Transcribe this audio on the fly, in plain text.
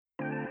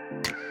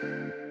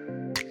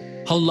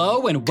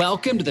Hello and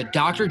welcome to the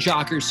Dr.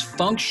 Jockers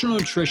Functional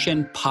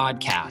Nutrition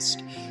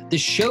Podcast, the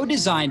show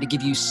designed to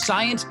give you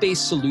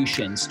science-based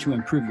solutions to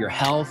improve your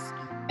health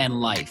and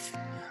life.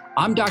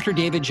 I'm Dr.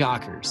 David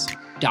Jockers,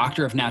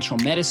 Doctor of Natural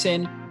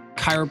Medicine,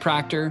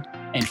 chiropractor,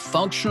 and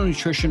functional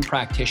nutrition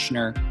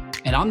practitioner,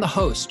 and I'm the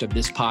host of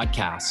this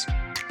podcast.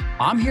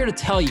 I'm here to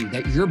tell you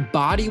that your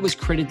body was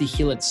created to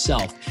heal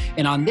itself,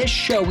 and on this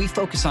show, we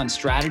focus on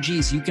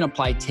strategies you can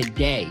apply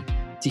today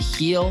to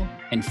heal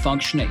and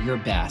function at your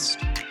best.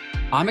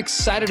 I'm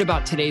excited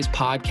about today's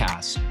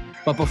podcast,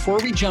 but before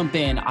we jump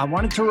in, I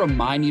wanted to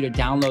remind you to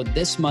download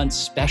this month's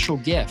special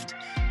gift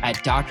at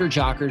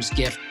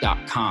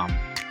drjockersgift.com.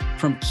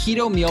 From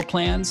keto meal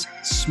plans,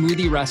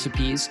 smoothie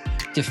recipes,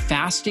 to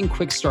fasting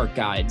quick start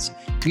guides,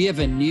 we have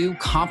a new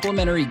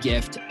complimentary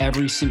gift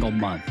every single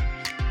month.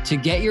 To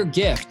get your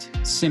gift,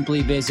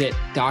 simply visit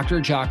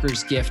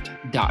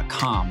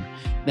drjockersgift.com.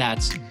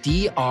 That's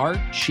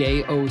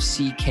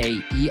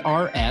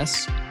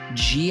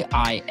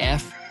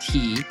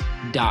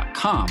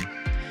drjockersgift.com.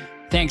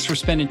 Thanks for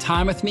spending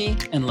time with me,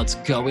 and let's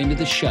go into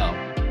the show.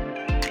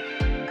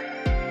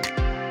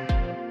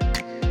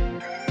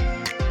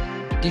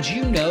 Did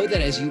you know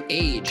that as you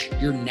age,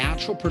 your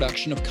natural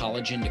production of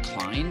collagen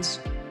declines?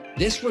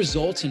 This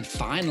results in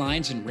fine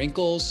lines and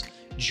wrinkles,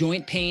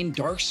 joint pain,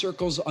 dark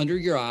circles under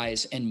your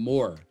eyes, and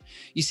more.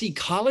 You see,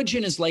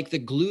 collagen is like the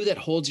glue that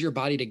holds your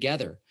body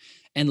together.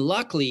 And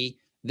luckily,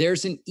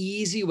 there's an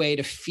easy way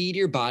to feed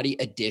your body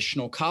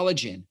additional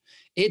collagen.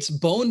 It's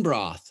bone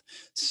broth.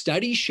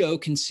 Studies show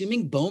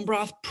consuming bone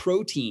broth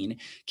protein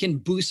can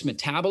boost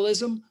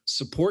metabolism,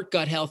 support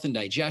gut health and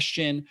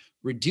digestion,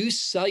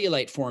 reduce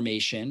cellulite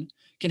formation,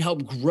 can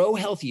help grow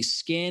healthy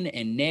skin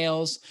and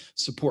nails,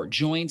 support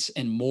joints,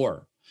 and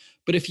more.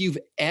 But if you've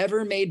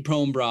ever made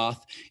bone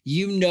broth,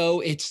 you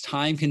know it's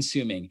time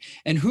consuming.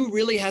 And who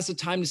really has the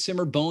time to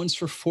simmer bones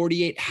for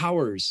 48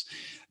 hours?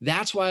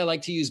 That's why I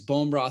like to use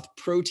bone broth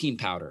protein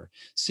powder.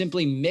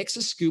 Simply mix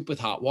a scoop with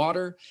hot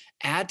water,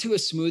 add to a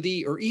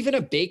smoothie or even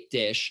a baked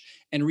dish,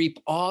 and reap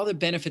all the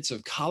benefits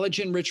of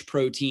collagen-rich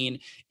protein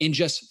in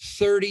just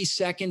 30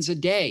 seconds a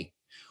day.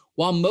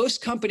 While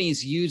most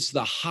companies use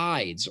the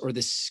hides or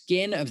the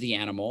skin of the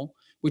animal,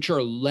 which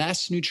are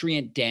less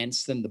nutrient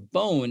dense than the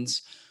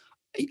bones,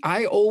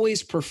 I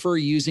always prefer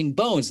using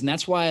bones, and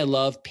that's why I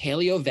love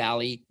Paleo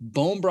Valley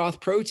bone broth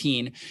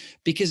protein,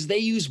 because they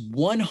use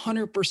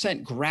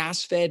 100%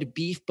 grass-fed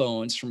beef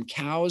bones from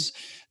cows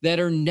that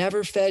are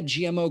never fed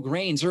GMO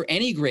grains, or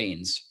any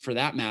grains for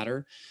that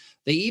matter.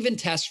 They even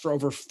test for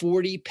over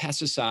 40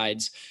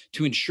 pesticides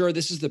to ensure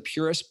this is the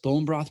purest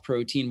bone broth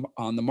protein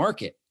on the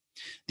market.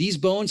 These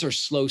bones are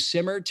slow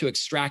simmered to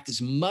extract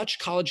as much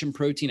collagen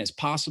protein as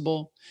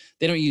possible.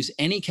 They don't use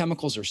any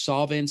chemicals or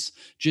solvents,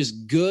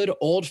 just good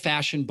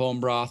old-fashioned bone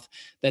broth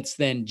that's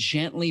then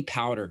gently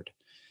powdered.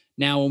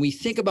 Now, when we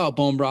think about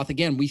bone broth,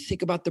 again, we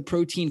think about the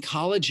protein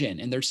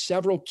collagen, and there's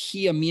several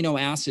key amino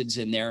acids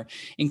in there,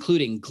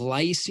 including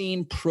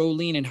glycine,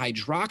 proline, and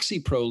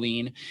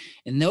hydroxyproline,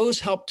 and those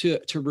help to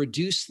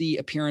reduce the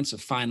appearance of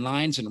fine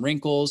lines and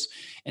wrinkles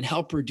and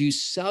help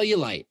reduce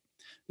cellulite.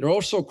 They're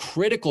also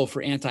critical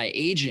for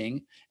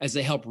anti-aging as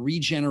they help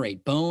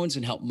regenerate bones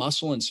and help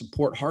muscle and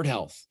support heart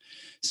health.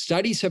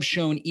 Studies have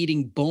shown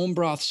eating bone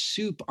broth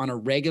soup on a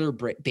regular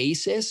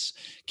basis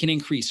can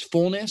increase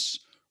fullness,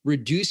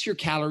 reduce your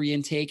calorie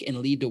intake, and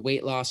lead to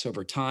weight loss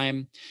over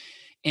time.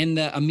 And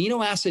the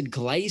amino acid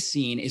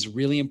glycine is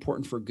really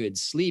important for good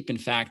sleep. In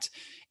fact,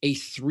 a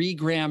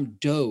 3-gram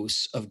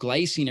dose of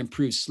glycine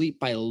improves sleep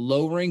by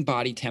lowering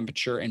body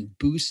temperature and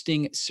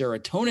boosting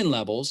serotonin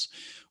levels,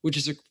 which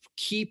is a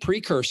key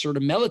precursor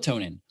to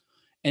melatonin.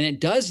 And it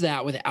does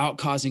that without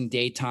causing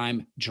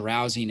daytime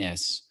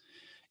drowsiness.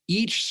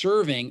 Each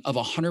serving of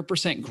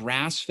 100%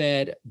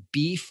 grass-fed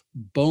beef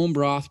bone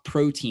broth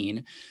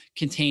protein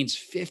contains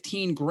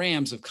 15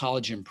 grams of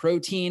collagen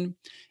protein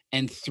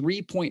and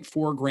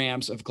 3.4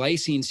 grams of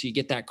glycine, so you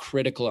get that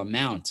critical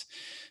amount.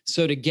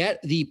 So to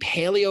get the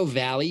Paleo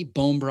Valley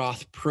bone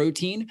broth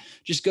protein,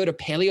 just go to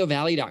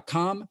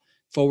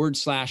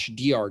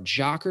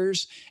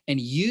paleovalley.com/drjockers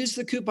and use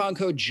the coupon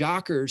code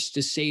JOCKERS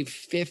to save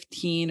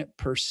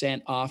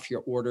 15% off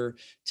your order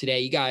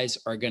today. You guys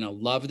are going to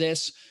love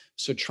this.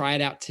 So try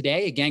it out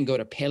today. Again, go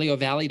to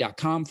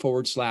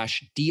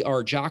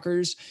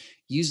paleovalley.com/drjockers.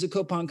 Use the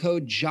coupon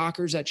code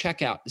JOCKERS at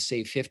checkout to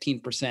save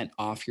 15%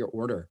 off your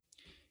order.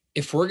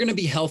 If we're going to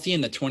be healthy in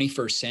the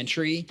 21st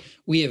century,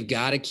 we have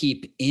got to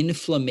keep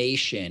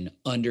inflammation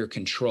under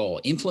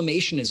control.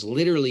 Inflammation is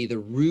literally the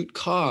root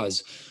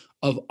cause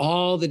of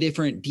all the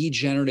different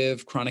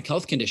degenerative chronic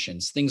health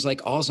conditions, things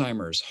like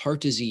Alzheimer's, heart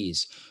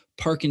disease,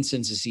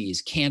 Parkinson's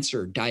disease,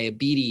 cancer,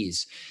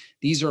 diabetes.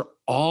 These are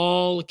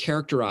all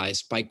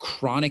characterized by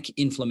chronic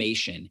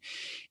inflammation.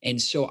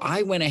 And so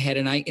I went ahead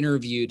and I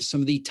interviewed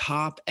some of the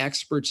top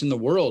experts in the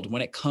world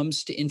when it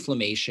comes to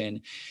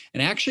inflammation,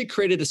 and I actually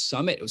created a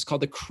summit. It was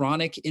called the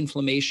Chronic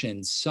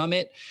Inflammation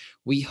Summit.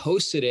 We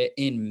hosted it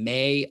in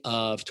May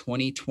of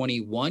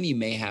 2021. You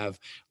may have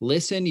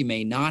listened, you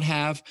may not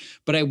have,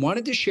 but I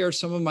wanted to share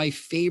some of my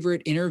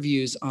favorite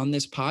interviews on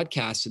this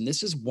podcast. And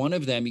this is one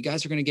of them. You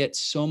guys are going to get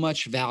so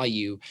much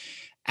value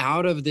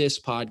out of this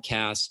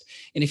podcast.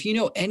 And if you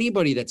know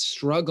anybody that's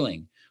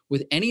struggling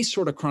with any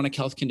sort of chronic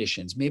health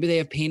conditions, maybe they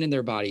have pain in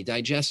their body,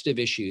 digestive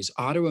issues,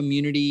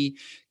 autoimmunity,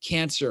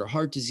 cancer,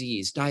 heart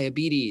disease,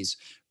 diabetes,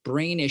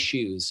 brain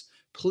issues,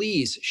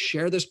 please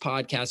share this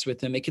podcast with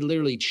them. It could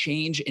literally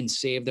change and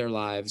save their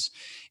lives.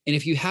 And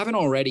if you haven't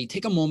already,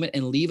 take a moment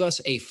and leave us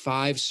a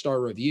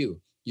 5-star review.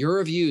 Your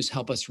reviews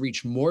help us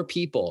reach more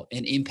people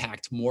and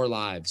impact more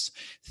lives.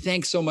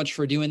 Thanks so much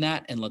for doing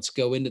that. And let's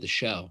go into the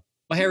show.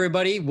 Well, hey,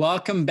 everybody,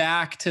 welcome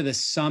back to the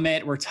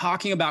summit. We're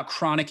talking about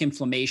chronic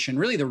inflammation,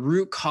 really the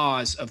root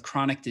cause of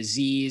chronic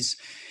disease.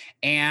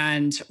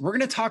 And we're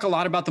going to talk a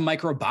lot about the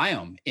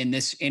microbiome in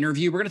this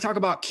interview. We're going to talk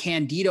about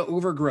candida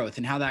overgrowth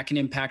and how that can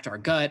impact our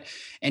gut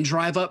and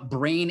drive up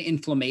brain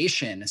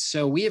inflammation.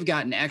 So we have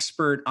got an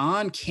expert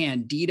on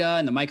candida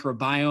and the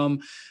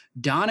microbiome,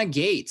 Donna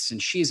Gates,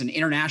 and she is an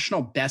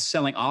international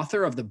best-selling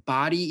author of The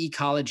Body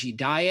Ecology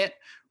Diet,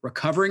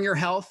 Recovering Your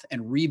Health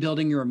and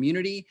Rebuilding Your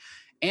Immunity,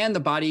 and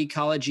The Body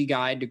Ecology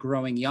Guide to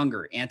Growing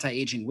Younger,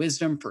 Anti-Aging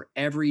Wisdom for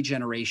Every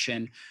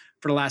Generation.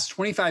 For the last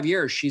 25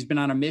 years, she's been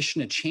on a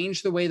mission to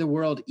change the way the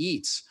world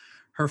eats.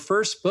 Her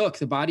first book,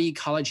 The Body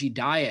Ecology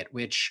Diet,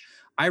 which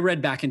I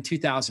read back in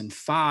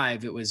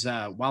 2005, it was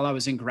while I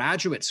was in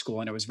graduate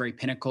school, and it was very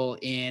pinnacle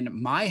in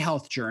my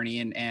health journey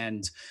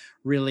and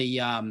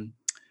really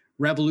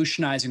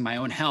revolutionizing my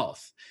own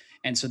health.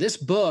 And so this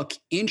book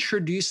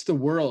introduced the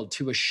world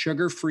to a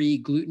sugar-free,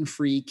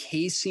 gluten-free,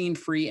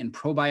 casein-free, and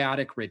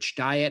probiotic-rich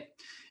diet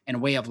and a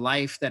way of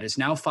life that is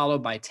now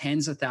followed by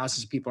tens of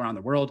thousands of people around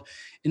the world.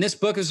 And this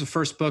book is the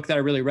first book that I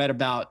really read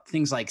about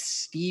things like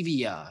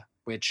stevia,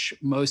 which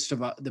most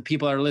of the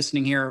people that are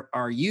listening here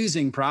are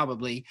using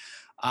probably.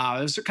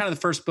 It was kind of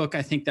the first book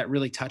I think that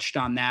really touched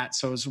on that.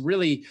 So it was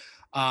really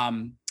a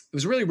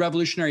really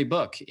revolutionary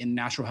book in the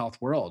natural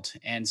health world.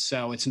 And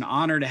so it's an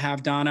honor to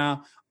have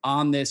Donna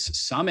on this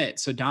summit.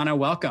 So Donna,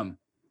 welcome.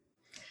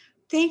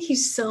 Thank you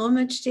so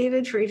much,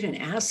 David, for even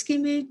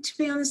asking me to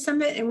be on the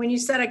summit. And when you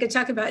said I could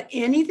talk about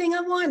anything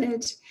I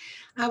wanted,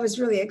 I was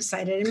really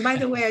excited. And by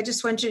the way, I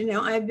just want you to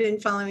know I've been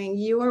following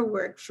your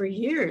work for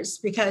years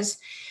because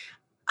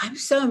I'm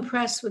so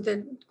impressed with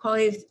the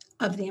quality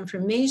of the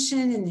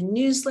information and the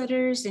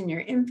newsletters and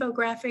your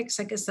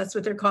infographics. I guess that's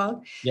what they're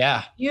called.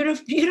 Yeah.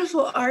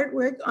 Beautiful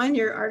artwork on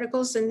your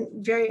articles and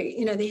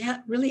very, they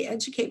really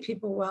educate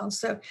people well.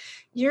 So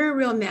you're a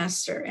real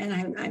master, and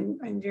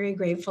I'm very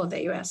grateful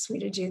that you asked me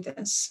to do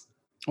this.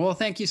 Well,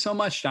 thank you so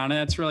much, Donna.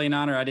 That's really an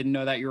honor. I didn't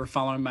know that you were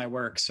following my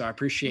work, so I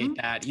appreciate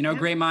that.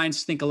 Great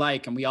minds think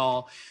alike, and we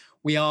all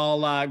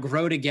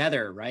grow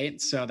together, right?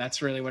 So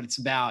that's really what it's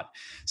about.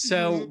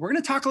 So we're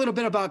going to talk a little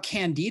bit about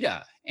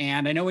candida.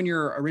 And I know in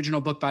your original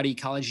book, Body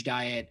Ecology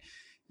Diet,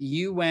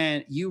 you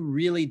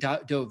really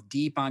dove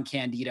deep on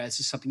candida.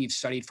 This is something you've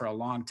studied for a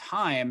long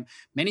time.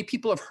 Many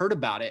people have heard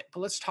about it, but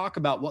let's talk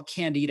about what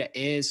candida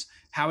is,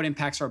 how it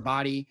impacts our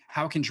body,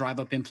 how it can drive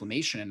up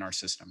inflammation in our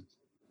system.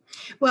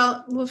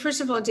 Well,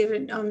 first of all,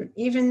 David,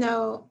 even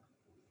though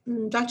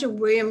Dr.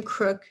 William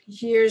Crook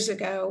years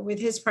ago with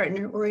his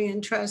partner,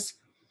 Orient Trust,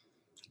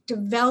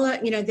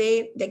 developed,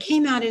 they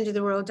came out into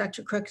the world,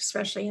 Dr. Crook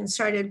especially, and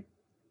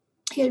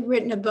he had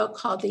written a book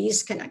called The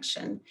Yeast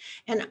Connection.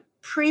 And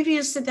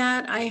previous to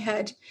that, I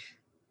had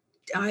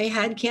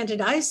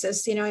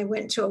candidiasis. I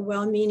went to a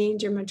well-meaning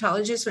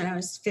dermatologist when I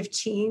was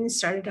 15,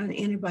 started on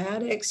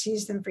antibiotics,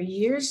 used them for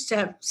years to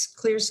have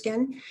clear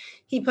skin.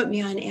 He put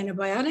me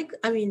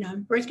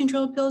on birth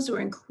control pills were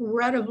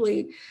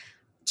incredibly,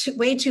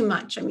 way too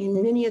much.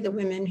 Many of the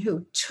women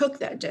who took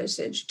that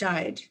dosage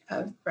died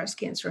of breast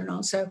cancer and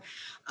all. So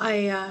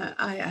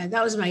I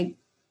that was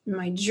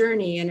my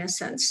journey, in a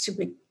sense,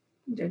 to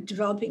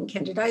developing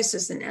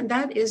candidiasis. And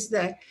that is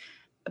the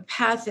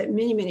path that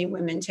many, many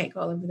women take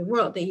all over the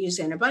world. They use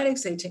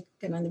antibiotics, they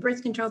get on the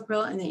birth control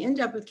pill, and they end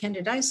up with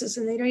candidiasis,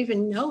 and they don't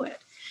even know it.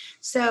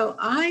 So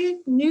I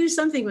knew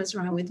something was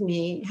wrong with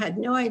me, had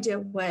no idea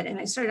what, and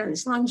I started on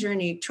this long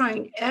journey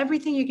trying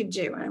everything you could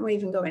do. And I won't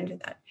even go into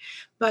that.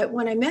 But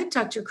when I met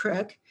Dr.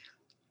 Crook,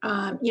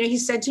 he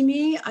said to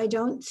me,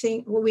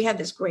 we had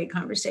this great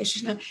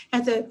conversation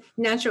at the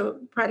Natural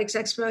Products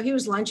Expo. He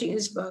was launching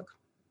his book,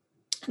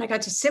 and I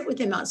got to sit with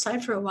him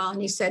outside for a while.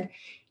 And he said,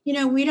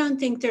 we don't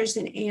think there's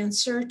an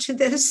answer to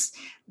this,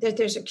 that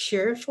there's a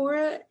cure for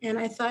it. And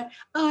I thought,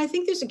 oh, I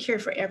think there's a cure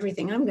for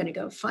everything. I'm going to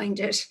go find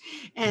it.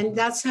 And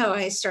that's how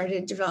I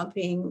started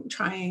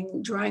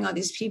drawing all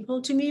these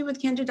people to me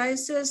with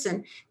candidiasis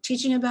and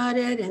teaching about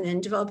it, and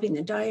then developing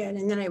the diet.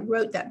 And then I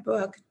wrote that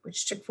book,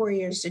 which took 4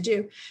 years to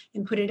do,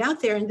 and put it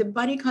out there. And the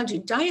Body Ecology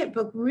Diet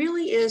book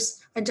really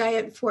is a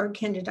diet for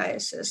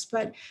candidiasis.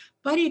 But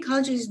Body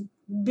Ecology is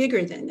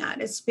bigger than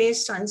that. It's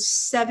based on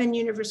 7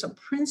 universal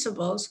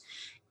principles.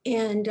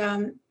 And,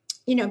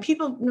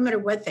 people, no matter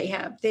what they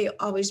have, they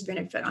always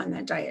benefit on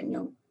that diet. And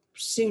you'll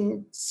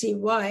soon see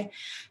why.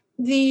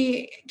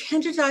 The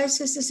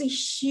candidiasis is a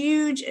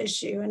huge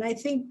issue. And I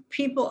think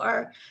people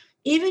are,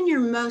 even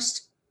your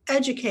most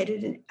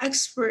educated and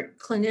expert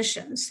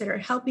clinicians that are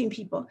helping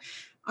people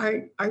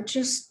are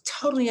just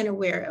totally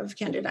unaware of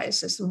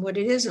candidiasis and what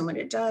it is and what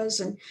it does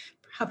and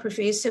how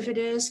pervasive it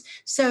is.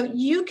 So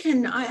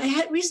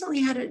I recently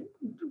had a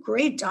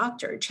great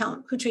doctor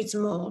who treats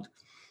mold.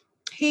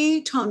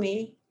 He told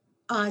me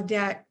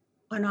that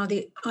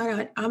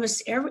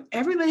almost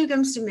everybody who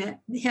comes to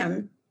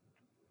him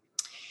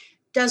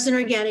does an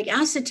organic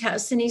acid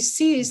test, and he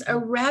sees a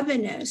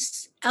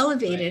Arabinose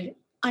elevated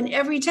on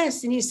every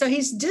test. And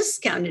he's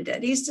discounted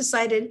it. He's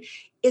decided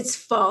it's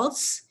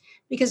false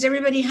because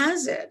everybody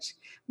has it,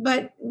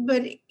 but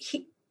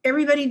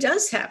everybody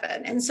does have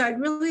it. And so I'd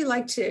really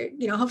like to,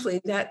 hopefully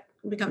that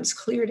becomes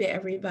clear to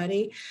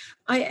everybody.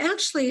 I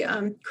actually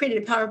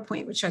created a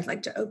PowerPoint, which I'd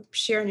like to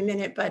share in a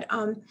minute, but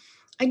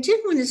I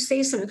did want to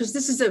say something, because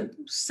this is a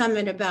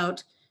summit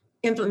about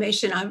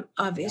inflammation,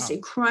 obviously,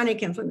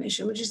 chronic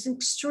inflammation, which is an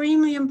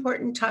extremely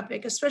important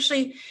topic,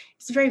 especially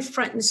it's very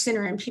front and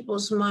center in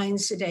people's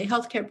minds today.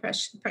 Healthcare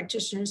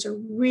practitioners are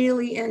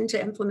really into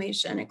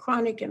inflammation and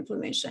chronic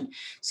inflammation.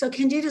 So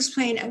Candida is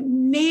playing a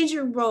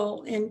major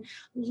role in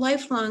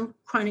lifelong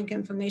chronic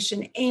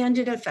inflammation, and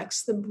it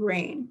affects the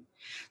brain.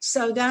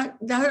 So that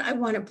I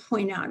want to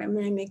point out. I'm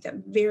going to make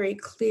that very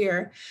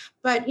clear.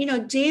 But,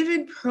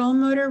 David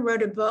Perlmutter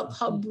wrote a book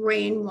called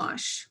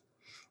Brainwash.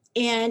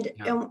 And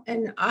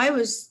I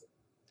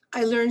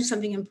learned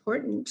something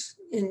important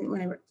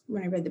when I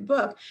read the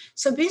book.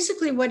 So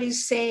basically what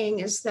he's saying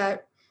is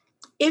that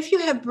if you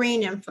have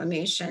brain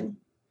inflammation,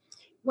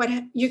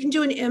 you can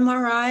do an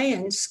MRI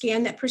and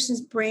scan that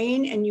person's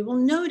brain, and you will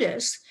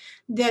notice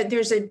that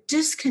there's a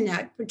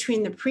disconnect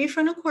between the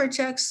prefrontal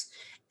cortex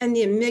and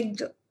the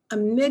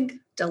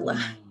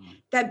amygdala,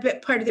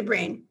 that part of the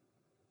brain.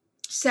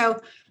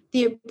 So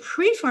the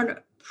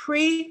prefrontal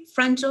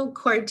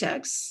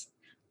cortex,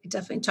 I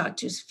definitely talk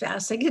too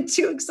fast. I get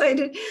too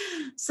excited.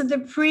 So the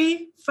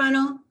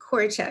prefrontal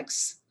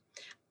cortex,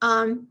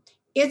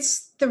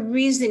 it's the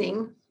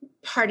reasoning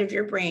part of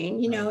your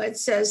brain. It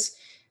says,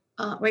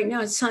 right now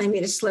it's telling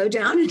me to slow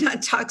down and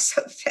not talk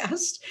so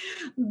fast,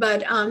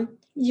 but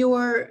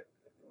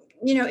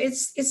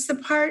it's the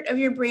part of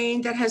your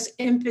brain that has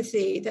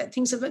empathy, that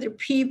thinks of other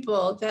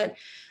people, that,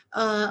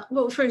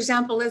 for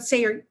example, let's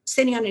say you're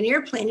sitting on an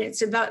airplane and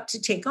it's about to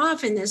take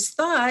off, and this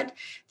thought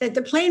that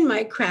the plane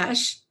might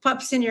crash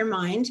pops in your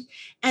mind.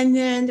 And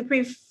then the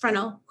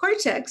prefrontal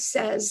cortex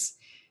says,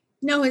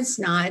 no, it's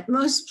not.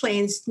 Most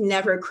planes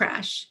never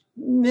crash.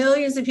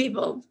 Millions of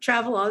people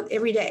travel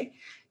every day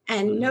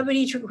and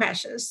nobody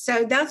crashes.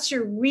 So that's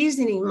your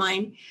reasoning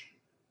mind.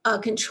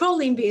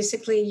 Controlling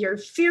basically your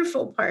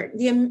fearful part.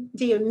 The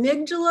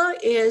amygdala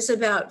is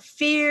about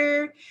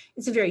fear.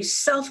 It's a very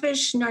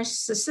selfish,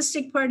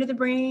 narcissistic part of the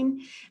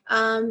brain.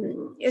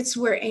 It's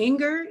where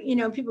anger,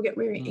 people get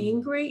very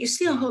angry. You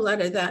see a whole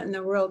lot of that in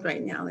the world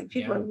right now. Like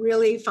people are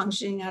really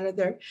functioning out of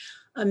their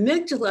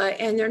amygdala,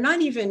 and they're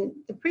not even,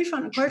 the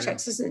prefrontal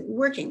cortex isn't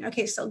working.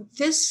 Okay, so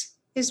this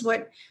is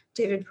what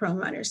David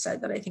Perlmutter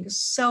said that I think is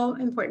so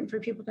important for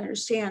people to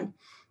understand.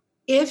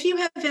 If you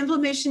have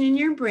inflammation in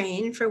your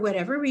brain for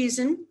whatever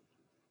reason,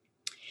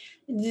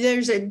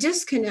 there's a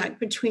disconnect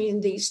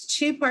between these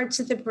two parts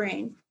of the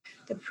brain,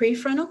 the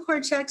prefrontal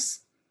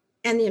cortex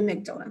and the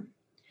amygdala.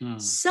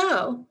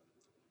 So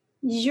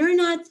you're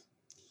not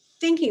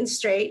thinking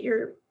straight.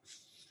 You're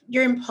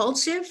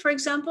impulsive, for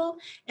example.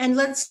 And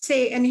let's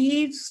say, and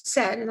he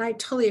said, and I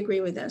totally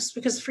agree with this,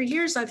 because for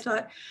years I've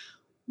thought,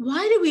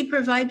 why do we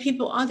provide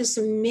people all this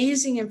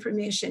amazing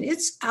information?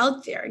 It's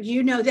out there.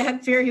 You know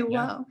that very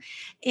well.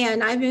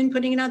 And I've been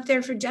putting it out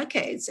there for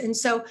decades. And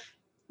so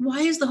why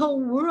is the whole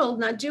world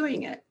not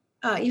doing it?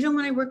 Even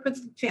when I work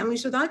with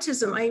families with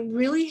autism, I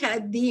really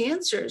had the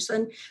answers.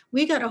 And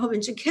we got a whole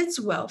bunch of kids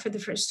well for the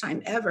first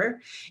time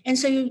ever. And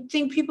so you'd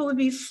think people would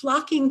be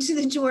flocking to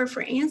the door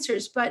for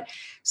answers. But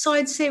so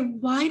I'd say,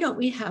 why don't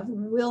we have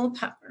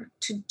willpower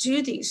to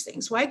do these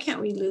things? Why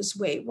can't we lose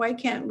weight? Why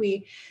can't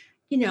we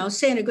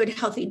stay in a good,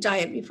 healthy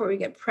diet before we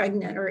get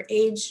pregnant, or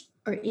age,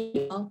 or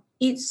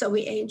eat so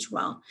we age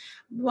well?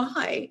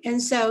 Why?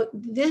 And so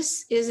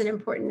this is an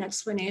important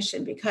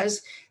explanation,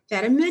 because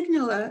that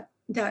amygdala,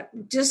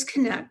 that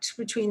disconnect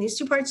between these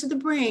two parts of the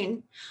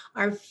brain,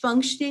 are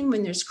functioning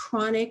when there's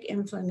chronic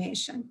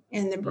inflammation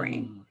in the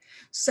brain.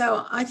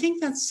 So I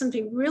think that's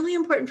something really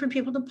important for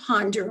people to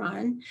ponder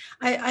on.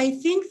 I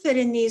think that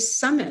in these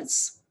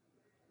summits,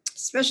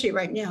 especially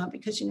right now,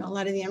 because, a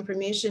lot of the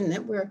information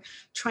that we're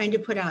trying to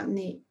put out in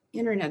the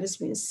internet is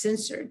being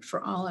censored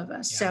for all of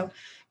us. Yeah. So,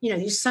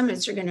 these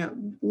summits are going to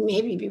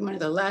maybe be one of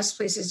the last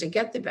places to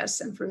get the best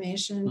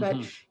information.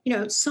 Mm-hmm.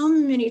 But, so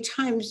many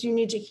times you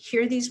need to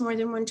hear these more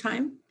than one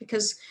time,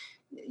 because,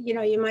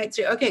 you might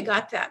say, okay,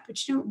 got that,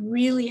 but you don't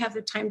really have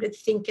the time to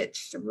think it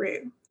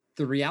through.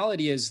 The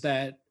reality is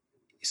that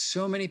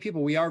so many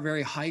people, we are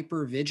very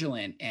hyper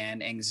vigilant,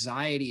 and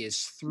anxiety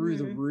is through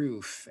the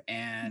roof,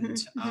 and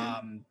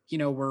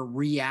we're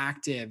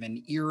reactive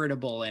and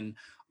irritable, and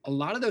a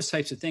lot of those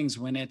types of things,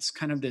 when it's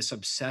kind of this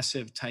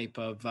obsessive type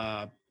of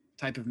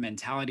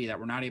mentality that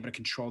we're not able to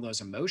control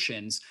those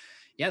emotions.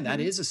 Yeah, that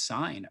is a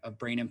sign of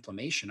brain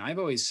inflammation. I've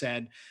always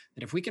said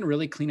that if we can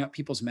really clean up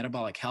people's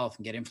metabolic health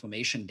and get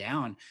inflammation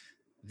down,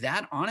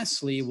 that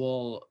honestly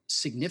will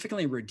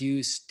significantly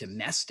reduce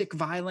domestic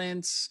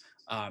violence,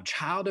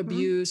 child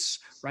abuse,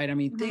 right? I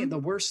mean, the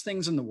worst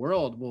things in the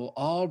world will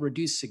all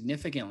reduce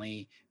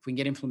significantly if we can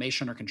get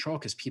inflammation under control,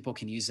 because people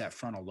can use that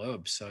frontal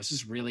lobe. So this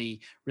is really,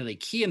 really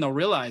key. And they'll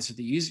realize if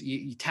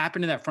you tap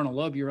into that frontal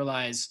lobe, you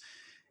realize,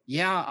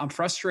 yeah, I'm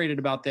frustrated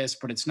about this,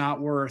 but it's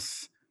not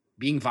worth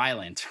being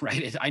violent,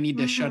 right? I need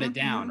to shut it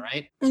down,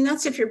 right? And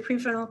that's if your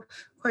prefrontal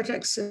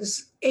cortex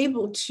is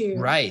able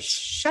to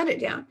shut it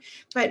down.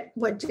 But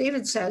what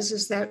David says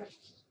is that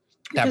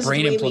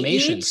brain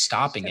inflammation,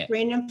 stopping it.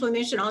 Brain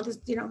inflammation, all this,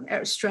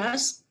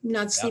 stress,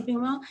 not sleeping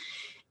well,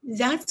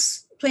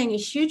 that's playing a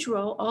huge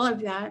role, all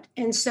of that.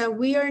 And so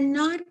we are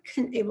not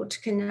able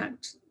to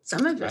connect.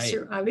 Some of us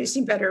are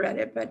obviously better at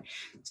it, but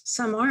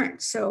some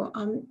aren't. So,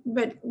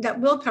 but that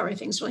willpower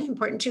thing is really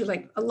important too.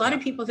 Like a lot of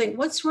people think,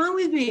 what's wrong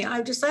with me?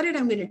 I've decided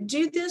I'm going to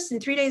do this.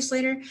 And 3 days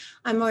later,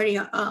 I'm already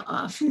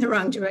off in the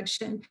wrong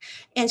direction.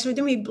 And so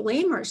then we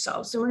blame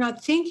ourselves, and we're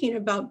not thinking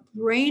about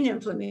brain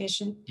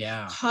inflammation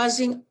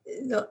causing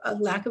a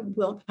lack of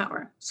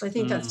willpower. So I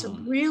think that's a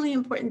really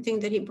important thing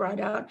that he brought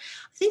out.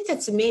 I think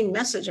that's the main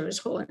message of his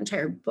whole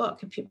entire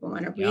book, if people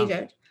want to read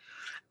it.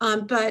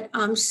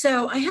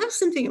 So I have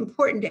something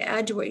important to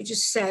add to what you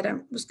just said. I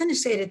was going to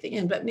say it at the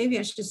end, but maybe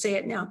I should say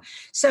it now.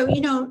 So,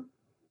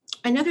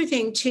 another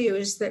thing too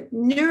is that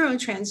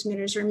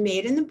neurotransmitters are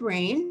made in the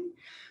brain.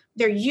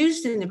 They're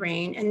used in the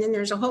brain. And then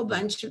there's a whole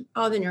bunch of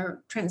all the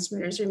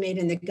neurotransmitters are made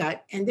in the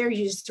gut, and they're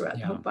used throughout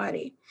the whole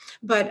body.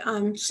 But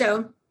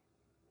so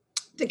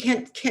the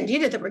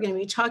candida that we're going to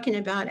be talking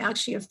about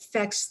actually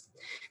affects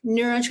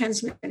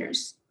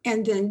neurotransmitters.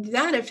 And then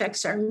that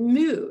affects our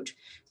mood.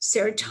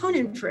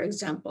 Serotonin, for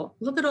example,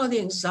 look at all the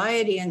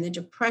anxiety and the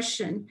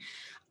depression.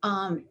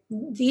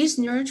 These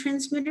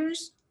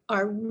neurotransmitters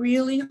are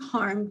really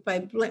harmed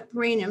by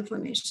brain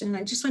inflammation. And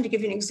I just want to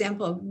give you an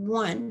example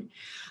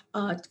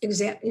of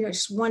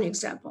just one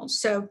example.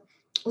 So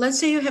let's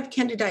say you have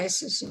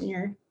candidiasis in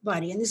your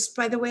body. And this,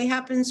 by the way,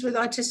 happens with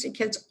autistic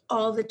kids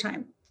all the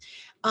time.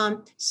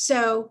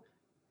 So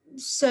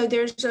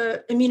there's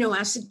a amino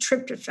acid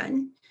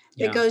tryptophan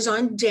that goes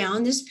on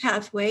down this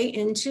pathway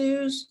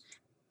into,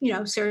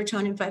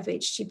 serotonin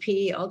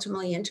 5-HTP,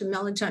 ultimately into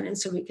melatonin,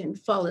 so we can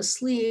fall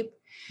asleep.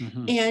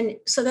 And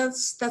so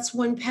that's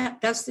one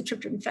that's the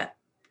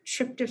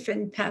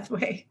tryptophan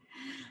pathway.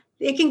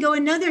 It can go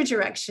another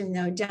direction,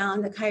 though,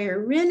 down the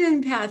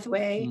kynurenine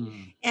pathway,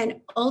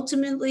 and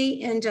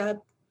ultimately end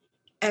up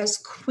as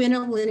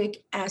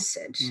quinolinic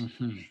acid.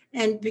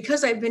 And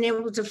because I've been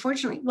able to,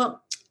 fortunately,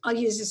 I'll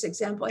use this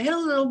example. I had a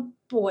little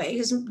boy,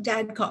 his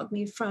dad called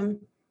me from,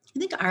 I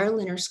think,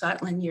 Ireland or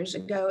Scotland years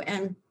ago,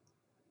 and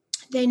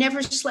they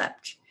never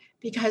slept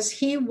because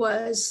they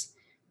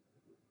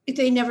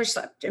never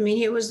slept. I mean,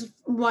 he was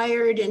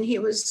wired and he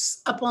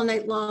was up all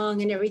night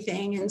long and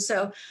everything. And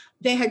so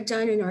they had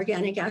done an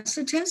organic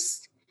acid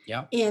test,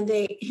 and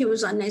he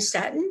was on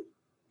nystatin,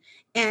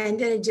 and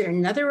then it did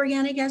another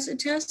organic acid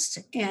test.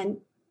 And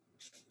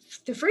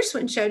the first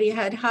one showed he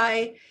had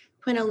high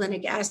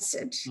quinolinic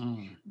acid.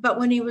 But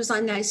when he was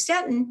on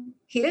nystatin,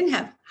 he didn't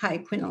have high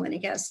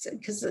quinolinic acid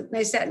because the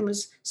nystatin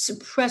was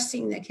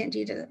suppressing the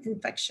candida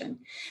infection.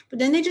 But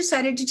then they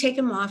decided to take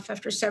him off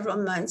after several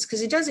months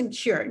because it doesn't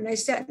cure.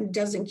 Nystatin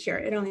doesn't cure,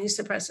 it only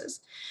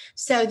suppresses.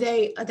 So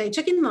they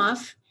took him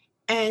off,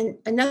 and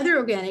another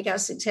organic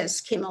acid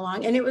test came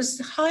along, and it was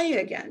high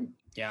again.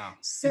 Yeah.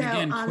 So, and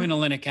again,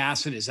 quinolinic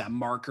acid is that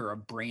marker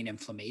of brain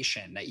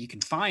inflammation that you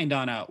can find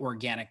on an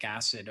organic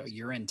acid or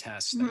urine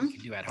test that you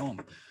can do at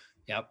home.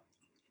 Yep.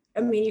 I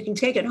mean, you can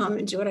take it home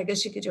and do it. I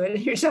guess you could do it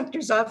in your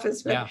doctor's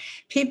office. But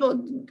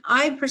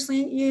I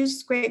personally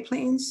use Great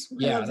Plains.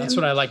 Yeah, that's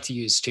what I like to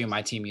use too.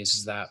 My team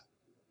uses that.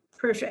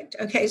 Perfect.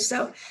 Okay,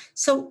 so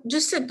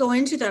just to go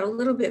into that a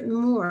little bit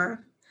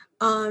more.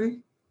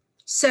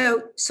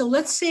 So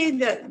let's say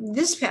that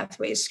this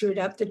pathway is screwed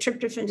up. The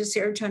tryptophan to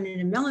serotonin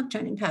and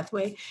melatonin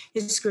pathway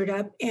is screwed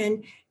up,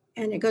 and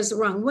it goes the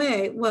wrong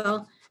way.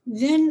 Well,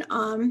 then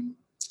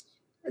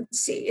let's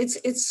see.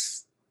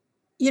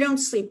 You don't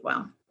sleep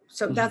well.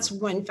 So that's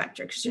one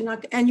factor, because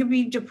you'll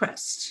be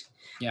depressed.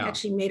 I Yeah.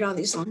 actually made all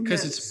these little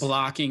Because it's notes.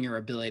 blocking your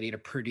ability to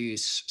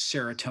produce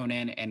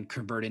serotonin and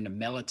convert into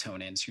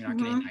melatonin. So you're not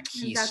getting that key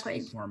sleep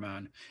Exactly.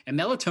 hormone. And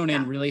melatonin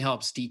Yeah. really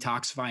helps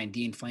detoxify and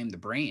de-inflame the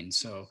brain.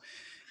 So,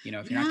 if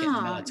you're not getting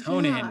Yeah. Yeah.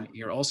 melatonin,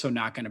 you're also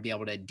not going to be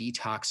able to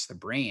detox the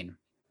brain.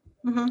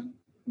 Mhm.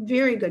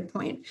 Very good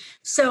point.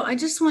 So I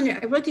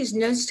wrote these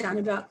notes down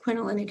about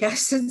quinolinic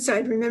acid so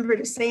I'd remember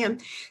to say them.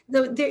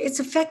 Though it's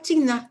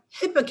affecting the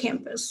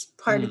hippocampus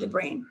part of the Mm,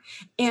 brain,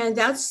 and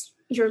that's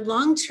your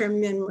long-term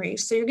memory.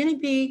 So you're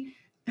going to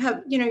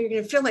you're going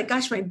to feel like,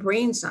 gosh, my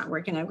brain's not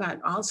working. I've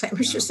got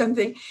Alzheimer's or yeah.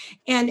 something.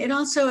 And it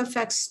also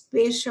affects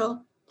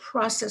spatial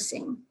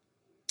processing.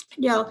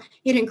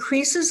 It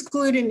increases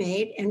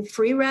glutamate and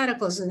free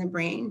radicals in the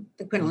brain,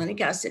 the Mm,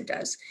 quinolinic acid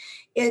does.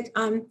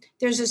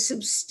 There's a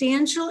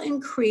substantial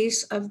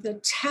increase of the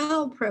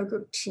tau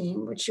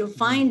protein, which you'll mm,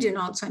 find in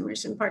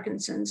Alzheimer's and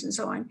Parkinson's and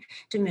so on,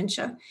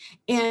 dementia.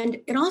 And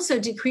it also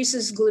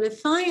decreases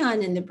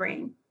glutathione in the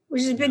brain,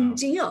 which is a big yeah.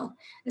 deal.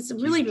 It's a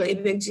really, Huge. really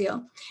big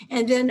deal.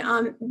 And then,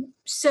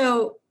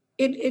 so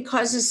it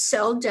causes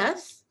cell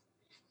death,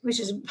 which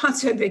is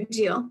also a big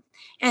deal.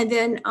 And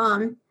then,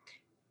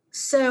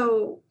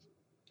 so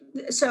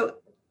so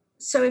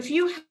so if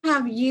you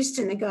have yeast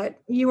in the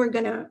gut, you are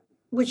going to,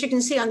 which you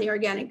can see on the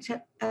organic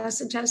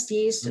acid test,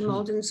 yeast and Mhm.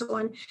 mold and so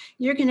on,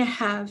 you're going to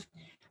have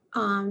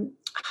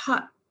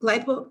hot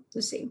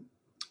let's see,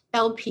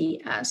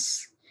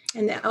 LPS,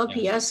 and the Yeah.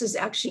 LPS is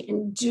actually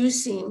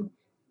inducing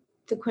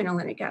the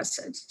quinolinic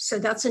acid. So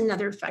that's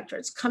another factor.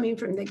 It's coming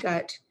from the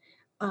gut,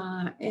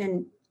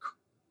 and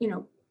you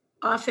know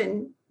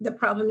often the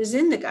problem is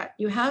in the gut.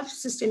 You have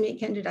systemic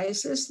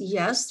candidiasis,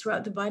 yes,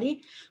 throughout the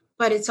body,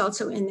 but it's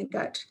also in the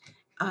gut.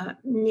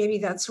 Maybe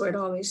that's where it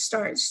always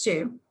starts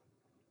too.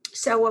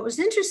 So what was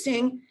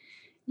interesting,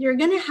 you're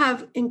going to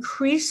have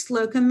increased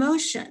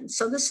locomotion.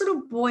 So this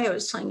little boy I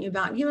was telling you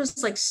about, he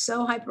was like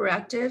so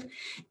hyperactive,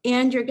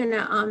 and you're going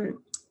to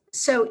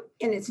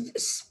and it's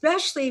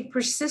especially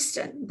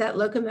persistent, that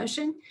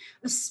locomotion,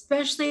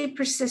 especially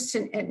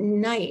persistent at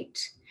night.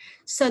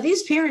 So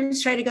these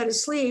parents try to go to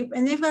sleep,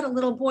 and they've got a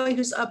little boy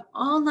who's up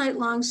all night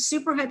long,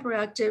 super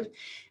hyperactive.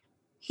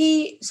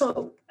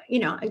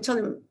 I told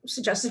him,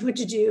 suggested what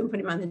to do and put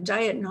him on the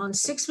diet. And on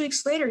 6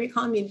 weeks later, he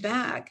called me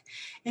back,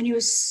 and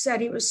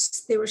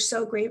they were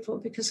so grateful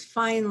because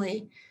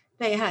finally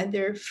they had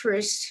their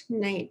first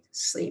night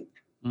sleep.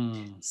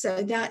 Mm,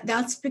 So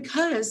that's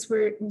because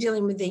we're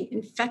dealing with the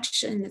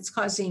infection that's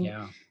causing,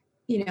 yeah.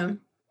 you know,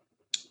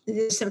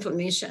 this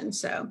inflammation.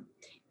 So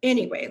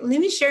anyway, let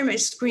me share my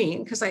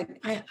screen because I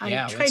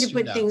Yeah. try Let's to do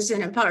put that. things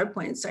in a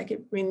PowerPoint so I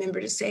could remember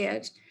to say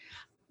it.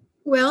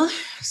 Well,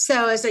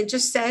 so as I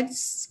just said,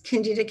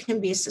 candida can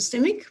be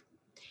systemic,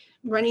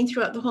 running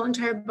throughout the whole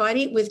entire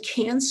body. With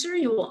cancer,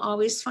 you will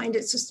always find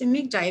it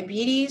systemic.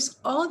 Diabetes,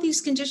 all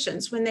these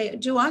conditions, when they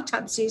do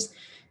autopsies,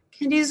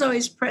 candida is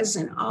always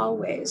present,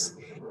 always.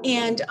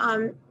 And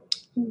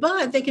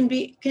but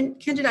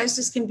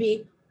candidiasis can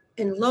be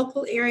in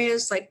local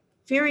areas, like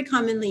very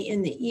commonly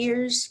in the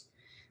ears,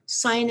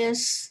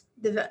 sinus,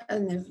 the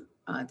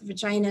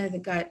vagina, the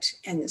gut,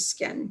 and the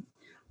skin.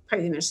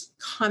 Probably the most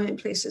common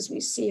places we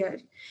see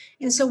it.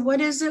 And so,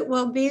 what is it?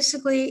 Well,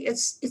 basically,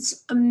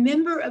 it's a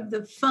member of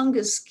the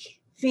fungus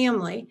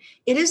family.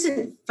 It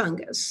isn't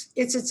fungus;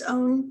 it's its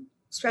own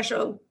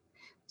special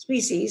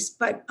species.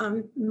 But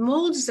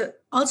mold is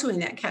also in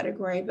that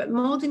category. But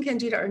mold and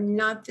candida are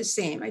not the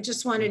same. I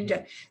just wanted Mhm.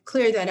 to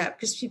clear that up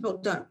because people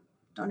don't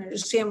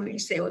understand when you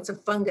say, "Well, it's a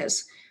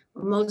fungus."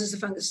 Well, mold is a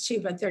fungus too,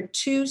 but they're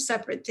two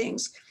separate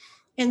things.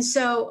 And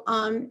so,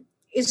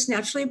 it's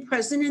naturally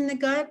present in the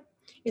gut.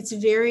 It's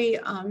very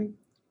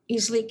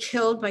easily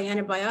killed by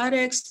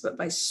antibiotics, but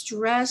by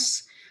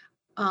stress.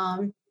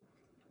 Um,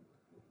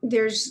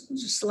 there's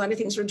just a lot of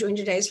things we're doing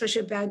today,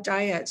 especially a bad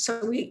diet.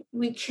 So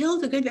we kill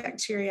the good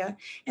bacteria,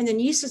 and then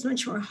yeast is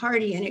much more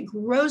hardy, and it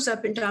grows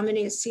up and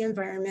dominates the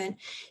environment.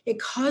 It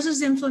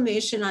causes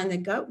inflammation on the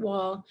gut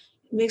wall,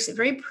 makes it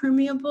very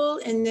permeable,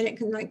 and then it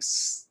can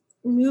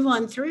move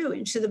on through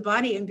into the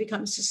body and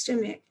become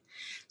systemic.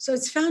 So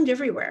it's found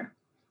everywhere.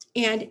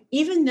 And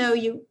even though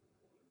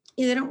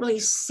they don't really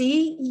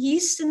see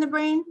yeast in the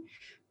brain,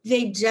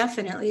 they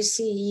definitely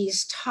see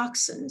yeast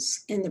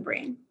toxins in the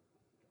brain.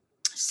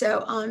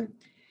 So,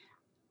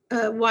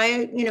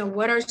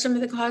 what are some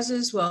of the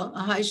causes? Well, a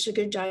high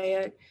sugar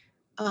diet.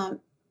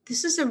 Um,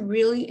 this is a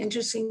really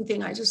interesting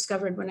thing I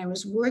discovered when I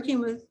was working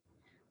with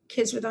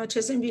kids with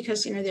autism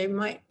because,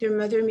 their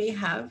mother may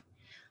have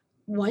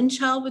one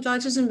child with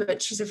autism,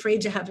 but she's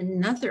afraid to have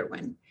another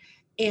one.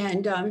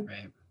 And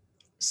Right.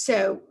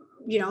 so,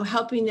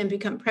 helping them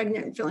become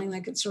pregnant and feeling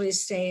like it's really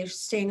safe,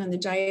 staying on the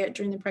diet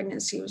during the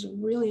pregnancy was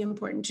really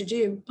important to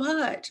do.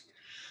 But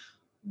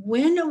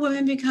when a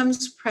woman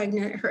becomes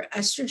pregnant, her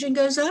estrogen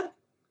goes up.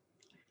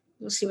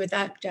 We'll see what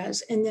that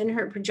does. And then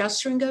her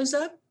progesterone goes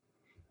up.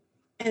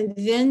 And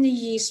then the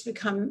yeast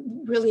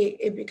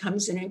it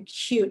becomes an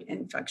acute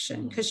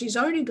infection Mm, because she's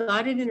already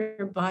got it in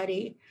her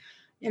body.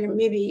 And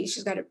maybe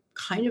she's got it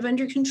kind of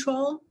under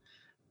control,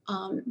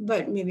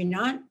 but maybe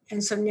not.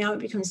 And so now it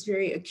becomes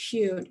very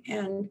acute.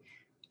 And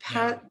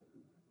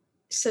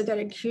so that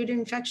acute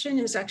infection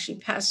is actually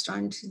passed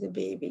on to the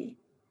baby.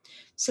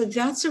 So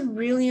that's a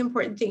really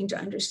important thing to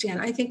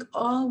understand. I think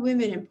all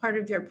women, in part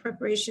of their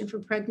preparation for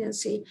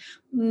pregnancy,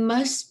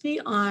 must be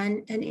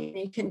on an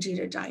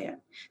anti-candida diet.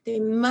 They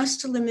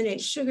must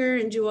eliminate sugar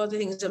and do all the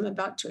things I'm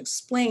about to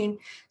explain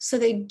so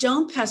they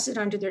don't pass it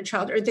on to their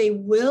child, or they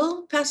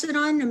will pass it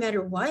on no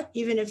matter what,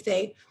 even if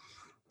they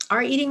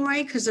are eating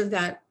right because of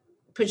that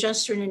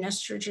progesterone and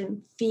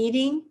estrogen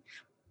feeding.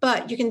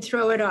 But you can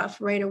throw it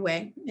off right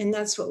away. And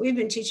that's what we've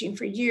been teaching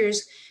for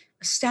years.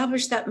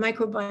 Establish that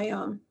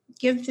microbiome.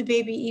 Give the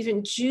baby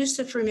even juice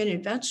of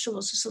fermented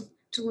vegetables, just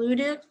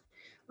diluted,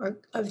 or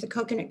of the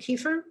coconut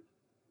kefir.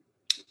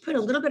 Put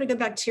a little bit of good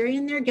bacteria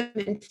in there, give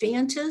them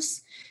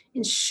Infantis.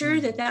 Ensure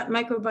that that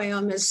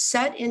microbiome is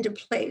set into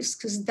place,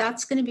 because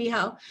that's going to be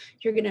how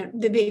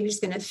the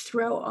baby's going to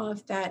throw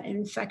off that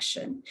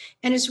infection.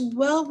 And it's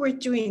well worth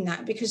doing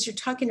that, because you're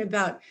talking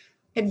about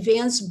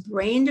advanced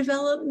brain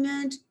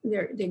development.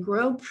 They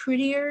grow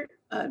prettier,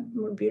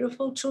 more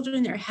beautiful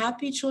children. They're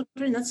happy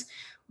children. That's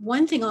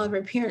one thing all of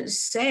our parents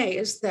say,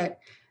 is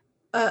that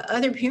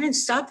other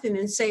parents stop them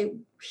and say,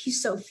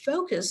 he's so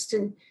focused.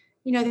 And,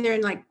 they're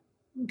in like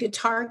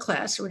guitar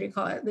class, or what do you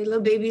call it? The little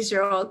babies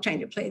are all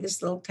trying to play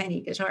this little tiny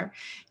guitar.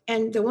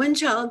 And the one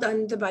child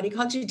on the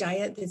Bodycology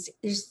diet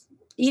is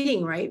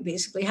eating right,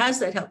 basically has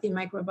that healthy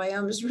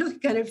microbiome, is really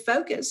kind of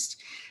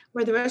focused,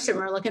 where the rest of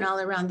them are looking all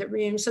around the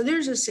room. So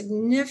there's a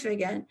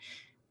significant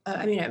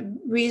a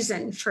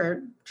reason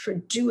for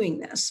doing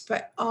this,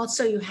 but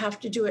also you have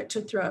to do it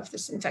to throw off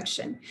this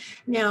infection.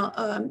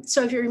 Now,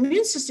 so if your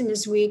immune system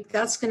is weak,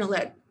 that's going to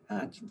let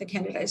the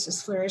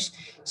candidiasis flourish.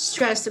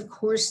 Stress, of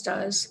course,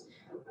 does.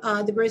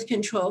 The birth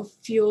control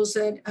fuels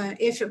it.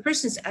 If a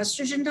person's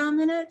estrogen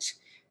dominant,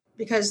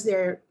 because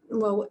they're,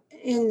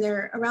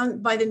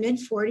 around by the mid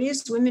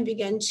 40s, women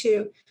begin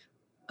to,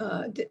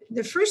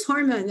 the first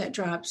hormone that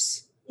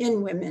drops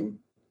in women,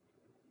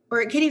 or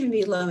it could even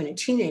be low in a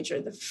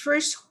teenager, the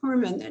first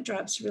hormone that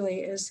drops really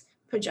is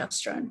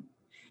progesterone.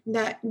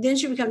 Then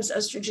she becomes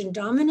estrogen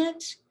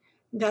dominant.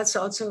 That's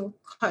also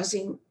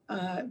causing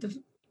the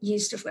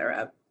yeast to flare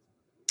up.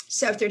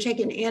 So if they're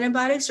taking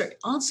antibiotics, or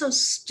also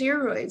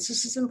steroids,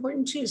 this is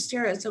important too,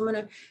 steroids. I'm going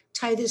to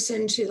tie this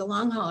into the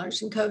long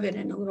haulers and COVID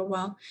in a little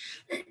while.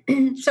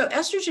 So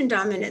estrogen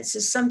dominance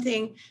is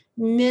something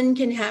men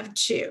can have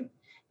too.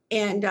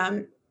 And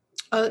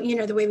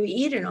the way we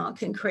eat and all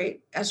can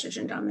create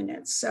estrogen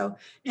dominance. So,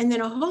 and then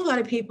a whole lot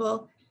of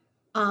people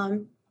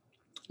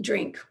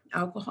drink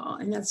alcohol,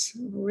 and that's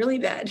really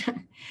bad.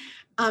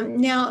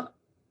 Now,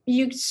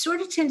 you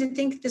sort of tend to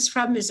think this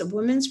problem is a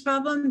woman's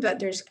problem, but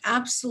there's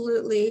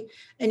absolutely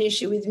an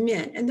issue with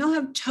men. And they'll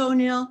have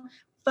toenail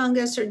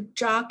fungus or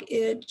jock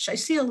itch. I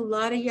see a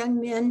lot of young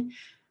men,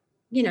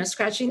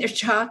 scratching their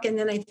jock, and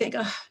then I think,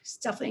 oh, it's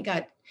definitely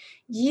got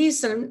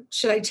yeast. And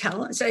should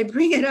I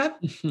bring it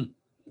up?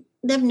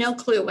 They have no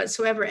clue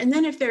whatsoever. And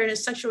then if they're in a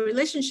sexual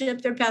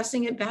relationship, they're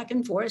passing it back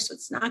and forth. So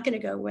it's not going to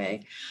go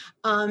away.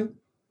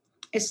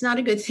 It's not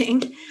a good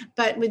thing.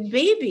 But with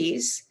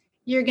babies,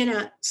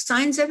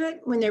 signs of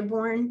it when they're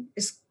born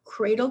is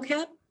cradle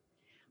cap.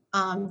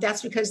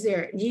 That's because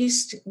their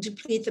yeast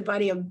deplete the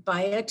body of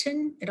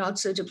biotin. It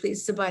also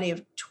depletes the body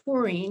of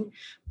taurine.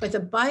 But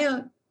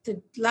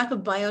the lack of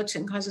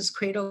biotin causes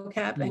cradle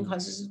cap and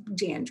causes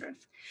dandruff.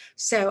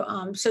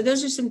 So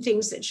those are some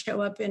things that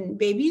show up in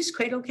babies: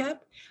 cradle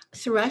cap,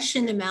 thrush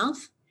in the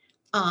mouth,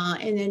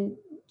 and then,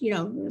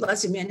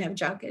 lots of men have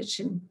jock itch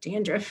and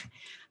dandruff.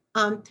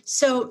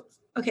 So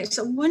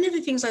one of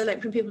the things I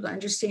like for people to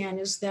understand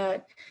is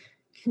that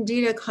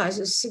Candida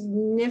causes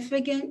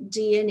significant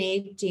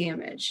DNA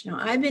damage. Now,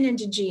 I've been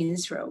into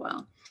genes for a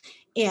while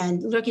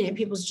and looking at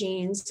people's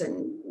genes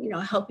and,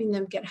 helping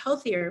them get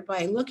healthier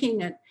by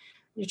looking at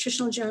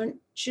nutritional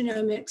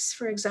genomics,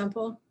 for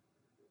example.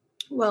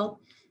 Well,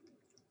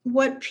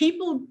 what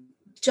people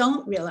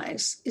don't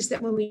realize is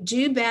that when we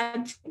do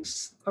bad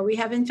things or we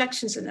have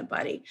infections in the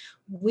body,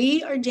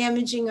 we are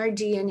damaging our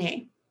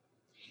DNA.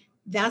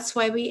 That's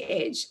why we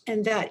age.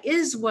 And that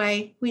is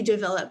why we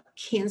develop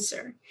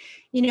cancer.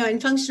 In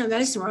functional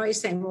medicine, we're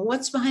always saying, well,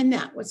 what's behind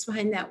that? What's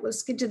behind that?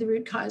 Let's get to the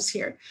root cause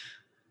here.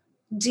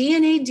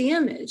 DNA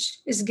damage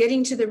is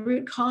getting to the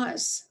root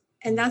cause.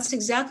 And that's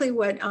exactly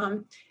what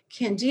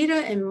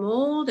Candida and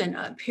mold and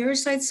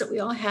parasites that we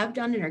all have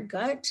down in our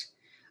gut,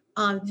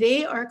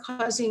 they are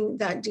causing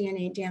that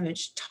DNA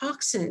damage.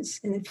 Toxins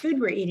in the food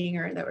we're eating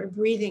or that we're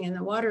breathing in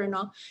the water and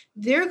all,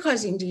 they're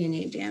causing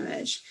DNA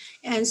damage.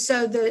 And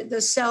so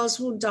the cells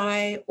will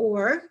die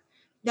or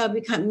they'll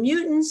become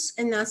mutants,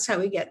 and that's how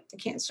we get the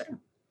cancer.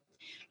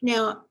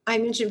 Now, I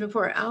mentioned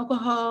before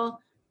alcohol.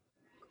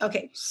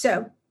 Okay,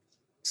 so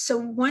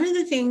one of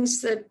the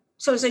things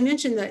so as I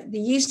mentioned, the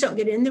yeast don't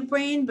get in the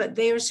brain, but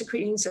they are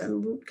secreting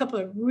a couple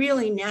of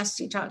really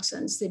nasty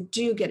toxins that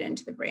do get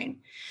into the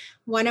brain.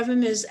 One of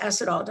them is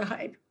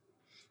acetaldehyde.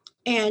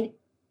 And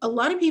a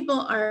lot of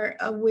people are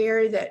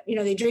aware that,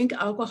 they drink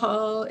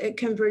alcohol, it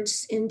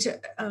converts into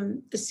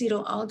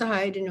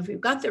acetaldehyde. And if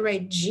we've got the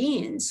right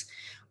genes,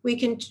 we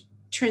can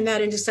turn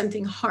that into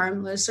something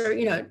harmless, or,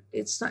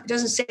 it's not, it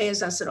doesn't stay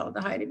as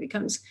acetaldehyde. It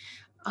becomes,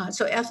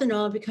 so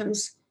ethanol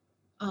becomes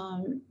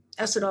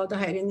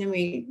acetaldehyde, and then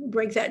we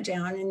break that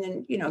down, and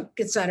then,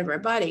 gets out of our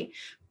body.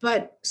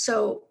 But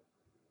so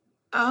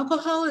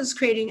alcohol is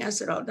creating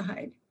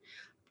acetaldehyde.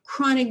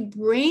 Chronic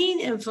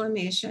brain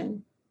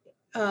inflammation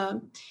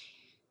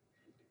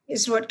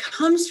is what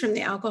comes from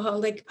the alcohol,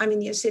 the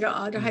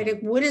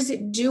acetaldehyde. What is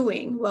it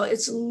doing? Well,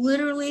 it's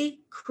literally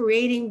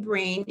creating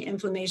brain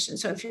inflammation.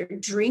 So if you're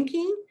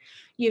drinking,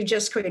 you've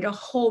just created a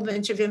whole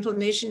bunch of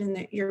inflammation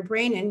in your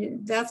brain,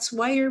 and that's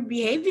why you're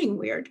behaving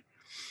weird.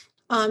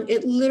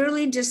 It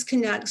literally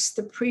disconnects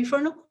the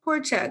prefrontal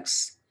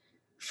cortex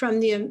from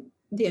the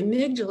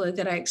amygdala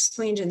that I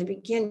explained in the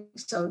beginning.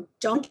 So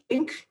don't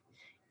drink.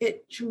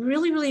 It's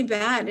really, really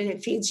bad, and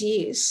it feeds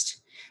yeast.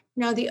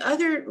 Now, the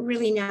other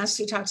really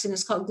nasty toxin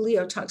is called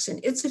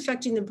gliotoxin. It's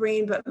affecting the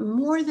brain, but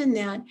more than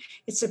that,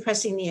 it's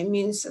suppressing the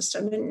immune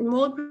system. And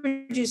mold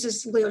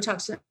produces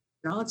gliotoxin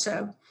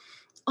also.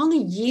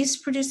 Only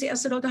yeast produce the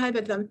acetaldehyde,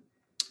 but the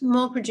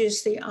mold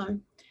produce the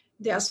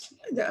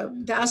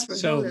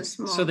aspergillus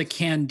mold. So the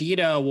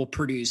candida will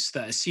produce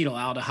the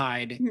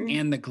acetaldehyde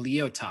and the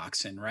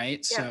gliotoxin,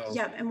 right?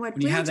 And when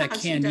you have that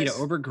candida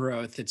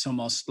overgrowth, it's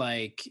almost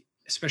like,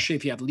 especially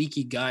if you have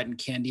leaky gut and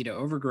candida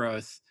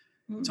overgrowth,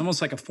 it's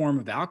almost like a form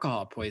of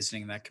alcohol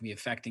poisoning that can be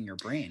affecting your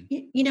brain.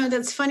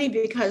 That's funny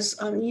because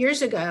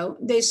years ago,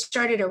 they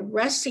started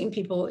arresting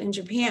people in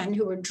Japan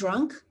who were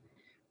drunk,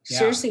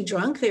 seriously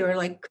drunk. They were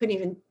couldn't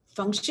even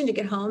function to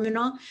get home and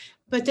all.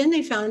 But then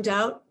they found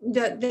out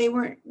that they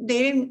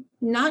didn't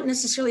not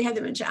necessarily have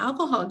that much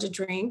alcohol to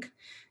drink.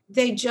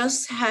 They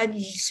just had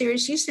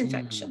serious yeast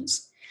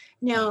infections.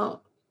 Now,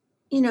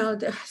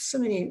 so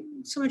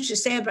much to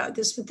say about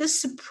this, but this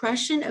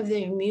suppression of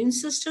the immune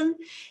system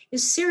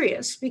is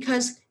serious,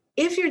 because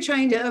if you're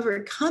trying to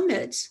overcome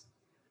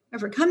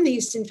the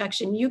yeast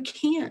infection, you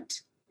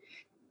can't.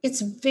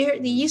 The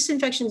yeast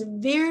infection is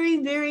very,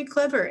 very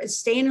clever at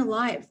staying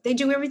alive. They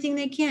do everything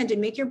they can to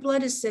make your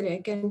blood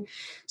acidic and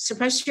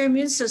suppress your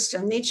immune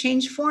system. They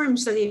change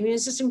forms so the immune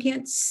system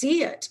can't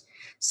see it.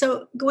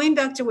 So going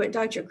back to what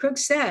Dr. Crook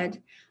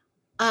said,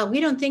 we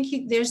don't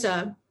think there's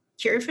a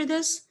cure for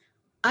this.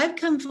 I've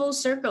come full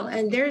circle,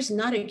 and there's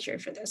not a cure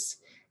for this.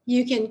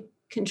 You can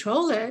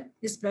control it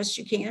as best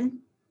you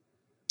can.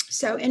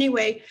 So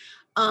anyway,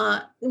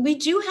 we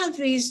do have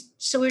these.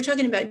 So we're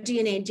talking about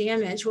DNA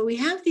damage. Well, we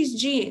have these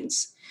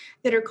genes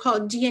that are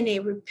called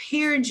DNA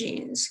repair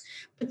genes,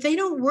 but they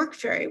don't work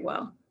very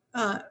well.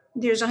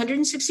 There's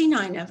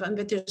 169 of them,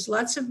 but there's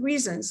lots of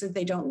reasons that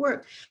they don't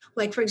work.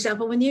 Like, for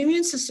example, when the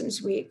immune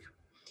system's weak,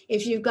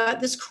 if you've got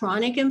this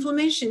chronic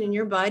inflammation in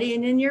your body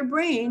and in your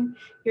brain,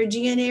 your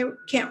DNA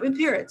can't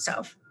repair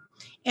itself.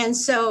 And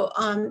so,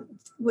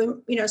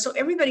 so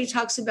everybody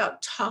talks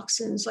about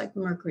toxins like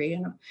mercury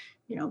and,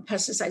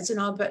 pesticides and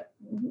all, but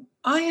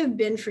I have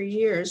been for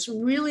years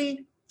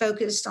really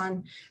focused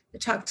on the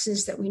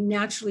toxins that we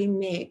naturally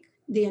make,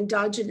 the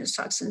endogenous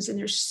toxins, and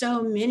there's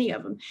so many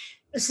of them.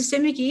 A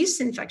systemic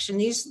yeast infection,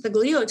 the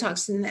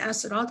gliotoxin and the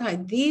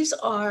acetaldehyde, these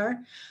are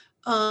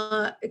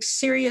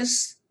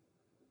serious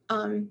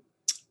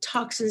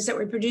toxins that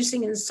we're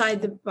producing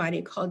inside the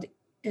body called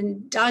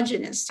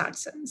endogenous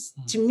toxins.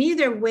 To me,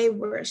 they're way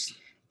worse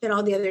than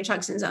all the other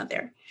toxins out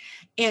there.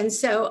 And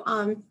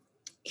so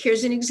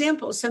here's an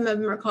example. Some of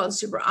them are called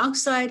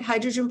superoxide,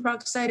 hydrogen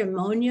peroxide,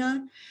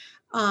 ammonia.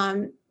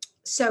 And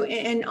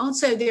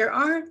also there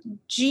are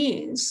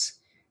genes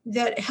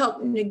that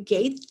help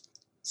negate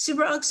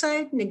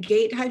superoxide,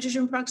 negate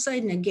hydrogen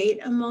peroxide, negate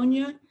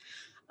ammonia.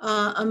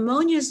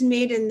 Ammonia is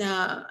made in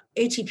the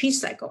ATP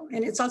cycle,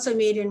 and it's also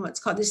made in what's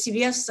called the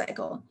CBS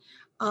cycle,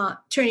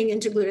 turning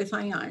into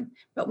glutathione.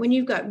 But when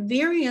you've got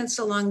variants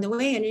along the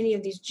way in any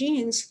of these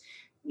genes,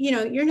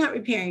 you're not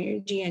repairing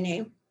your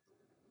DNA.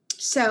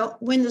 So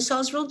when the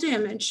cell's real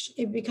damaged,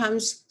 it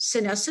becomes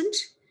senescent.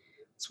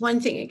 It's one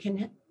thing it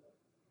can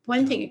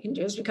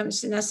do is become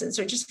senescent.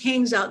 So it just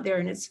hangs out there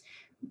and it's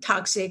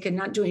toxic and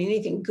not doing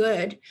anything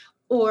good.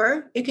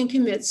 Or it can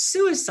commit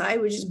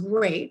suicide, which is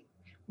great.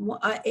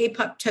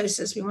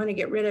 Apoptosis, we want to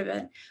get rid of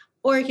it,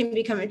 or it can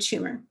become a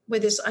tumor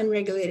with this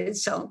unregulated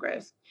cell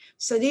growth.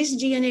 So these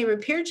DNA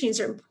repair genes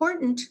are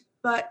important,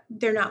 but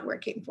they're not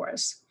working for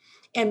us.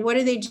 And what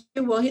do they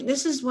do? Well,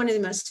 this is one of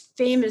the most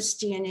famous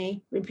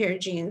DNA repair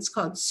genes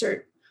called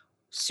SIRT,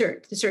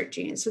 the SIRT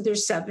genes. So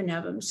there's 7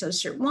 of them. So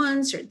SIRT1,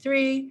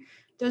 SIRT3,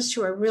 those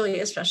 2 are really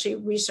especially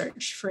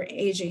researched for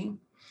aging,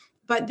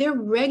 but they're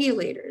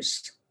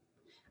regulators.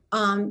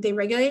 They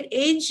regulate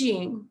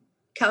aging.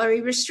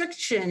 Calorie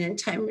restriction and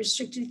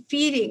time-restricted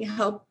feeding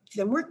help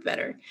them work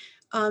better.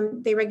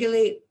 They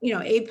regulate,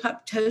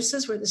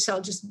 apoptosis, where the cell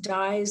just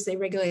dies. They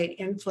regulate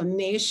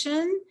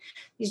inflammation.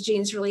 These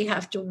genes really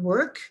have to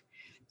work.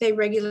 They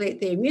regulate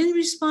the immune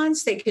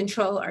response. They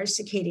control our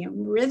circadian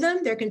rhythm.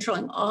 They're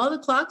controlling all the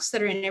clocks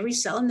that are in every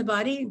cell in the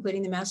body,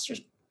 including the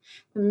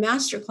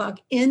master clock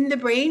in the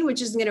brain,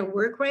 which isn't going to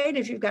work right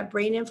if you've got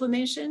brain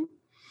inflammation.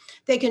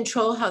 They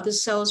control how the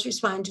cells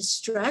respond to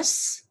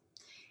stress.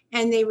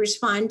 and they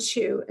respond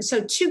to,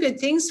 so two good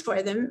things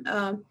for them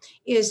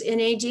is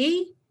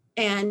NAD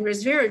and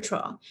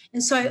resveratrol.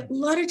 And so I a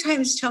lot of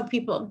times tell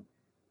people,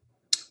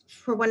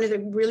 for one of the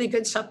really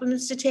good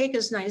supplements to take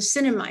is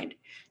niacinamide.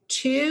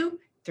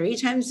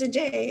 2-3 times a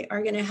day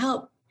are going to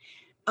help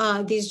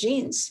these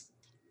genes.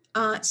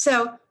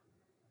 So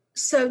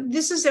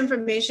this is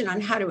information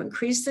on how to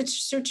increase the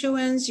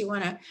sirtuins.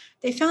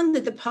 They found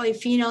that the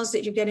polyphenols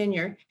that you get in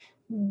your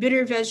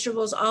bitter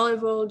vegetables,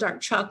 olive oil,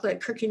 dark chocolate,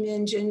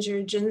 curcumin,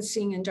 ginger,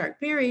 ginseng, and dark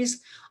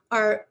berries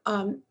are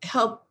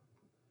help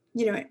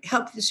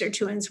the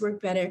sirtuins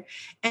work better.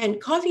 And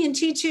coffee and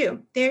tea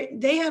too.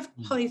 They have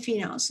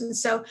polyphenols. And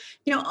so,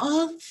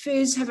 all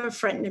foods have a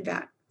front and a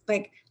back.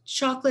 Like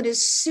chocolate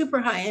is super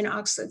high in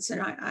oxalates,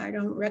 and I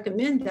don't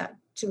recommend that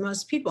to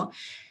most people.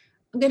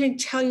 I'm going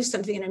to tell you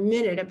something in a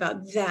minute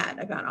about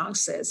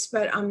oxalates,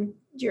 but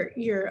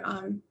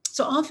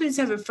so all foods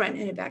have a front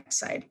and a back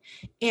side.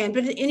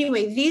 But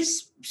anyway,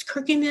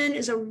 curcumin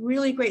is a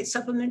really great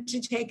supplement to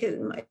take.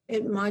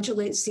 It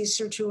modulates these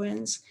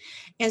sirtuins.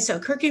 And so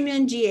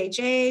curcumin,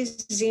 DHA,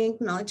 zinc,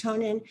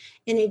 melatonin,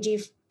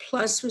 NAD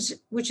plus,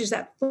 which is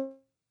that,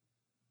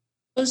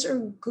 those are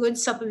good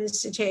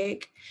supplements to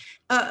take.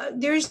 I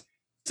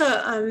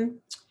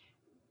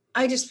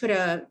just put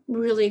a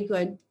really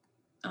good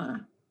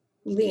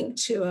link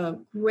to a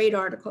great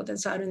article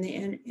that's out on the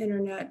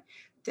internet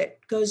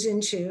that goes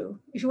into,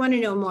 if you want to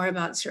know more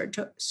about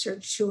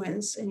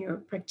sirtuins and you're a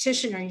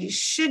practitioner, you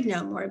should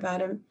know more about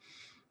them.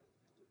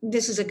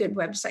 This is a good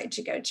website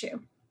to go to.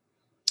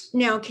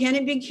 Now, can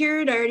it be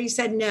cured? I already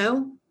said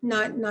no,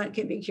 not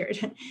can be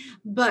cured,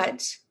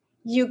 but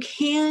you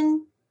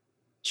can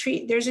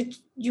treat.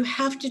 You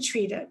have to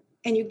treat it,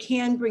 and you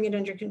can bring it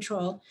under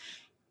control.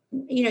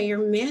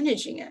 You're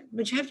managing it,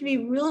 but you have to be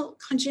real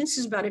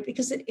conscientious about it,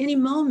 because at any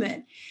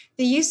moment,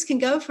 the yeast can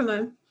go from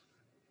a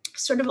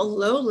sort of a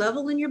low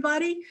level in your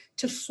body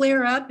to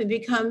flare up and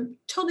become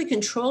totally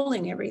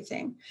controlling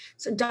everything.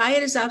 So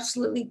diet is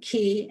absolutely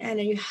key,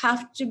 and you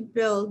have to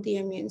build the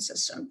immune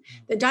system.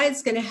 The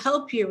diet's going to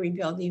help you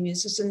rebuild the immune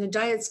system. The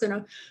diet's going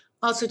to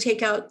also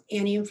take out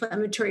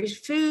anti-inflammatory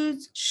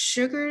foods,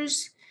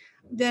 sugars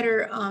that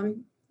are,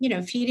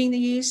 feeding the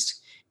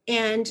yeast.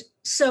 And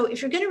so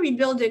if you're going to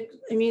rebuild the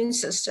immune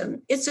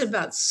system, it's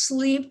about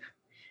sleep,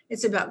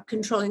 it's about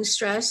controlling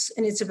stress,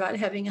 and it's about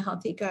having a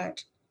healthy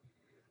gut.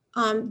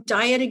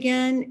 Diet,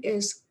 again,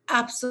 is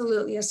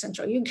absolutely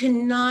essential. You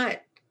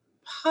cannot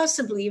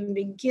possibly even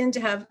begin to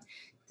have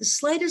the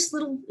slightest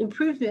little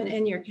improvement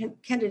in your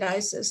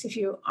candidiasis if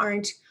you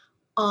aren't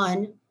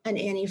on an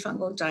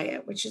antifungal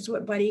diet, which is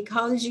what Body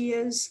Ecology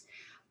is.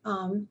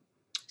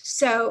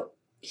 So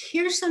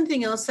here's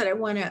something else that I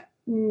want to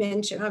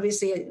mention.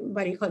 Obviously,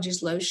 Body Ecology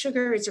is low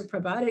sugar. It's a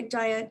probiotic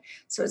diet.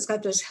 So it's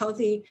got those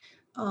healthy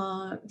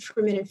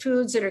fermented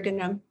foods that are going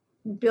to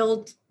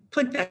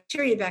put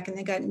bacteria back in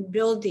the gut and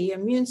build the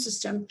immune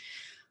system.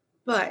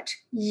 But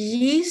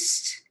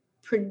yeast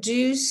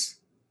produce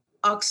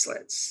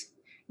oxalates.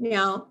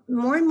 Now,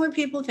 more and more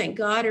people, thank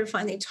God, are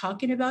finally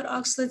talking about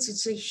oxalates.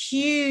 It's a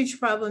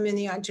huge problem in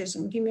the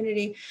autism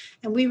community,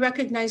 and we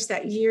recognized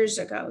that years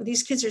ago.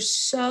 These kids are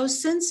so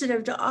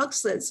sensitive to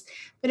oxalates,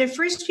 but at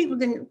first people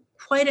didn't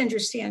quite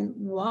understand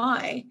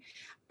why.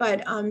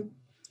 But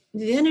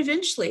then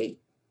eventually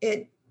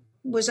it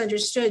was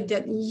understood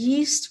that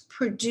yeast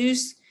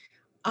produce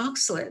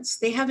oxalates.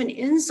 They have an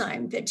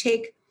enzyme that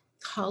take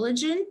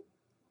collagen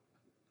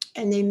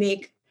and they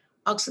make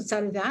oxalates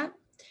out of that.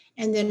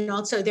 And then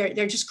also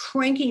they're just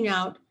cranking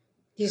out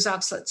these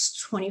oxalates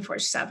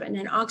 24/7.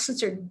 And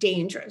oxalates are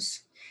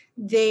dangerous.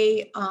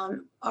 They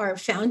are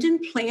found in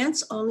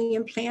plants, only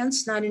in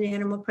plants, not in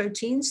animal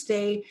proteins.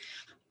 They're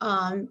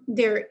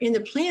in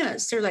the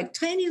plants. They're like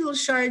tiny little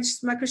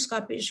shards,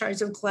 microscopic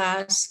shards of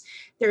glass.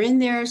 They're in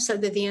there so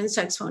that the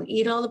insects won't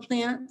eat all the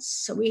plants.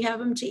 So we have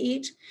them to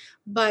eat.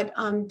 But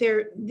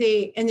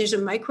there's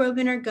a microbe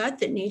in our gut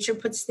that nature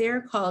puts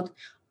there called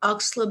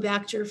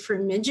Oxalobacter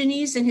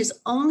formigenes, and his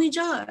only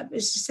job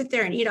is to sit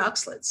there and eat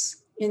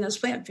oxalates in those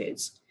plant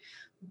foods.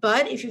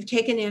 But if you've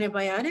taken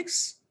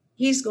antibiotics,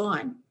 he's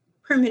gone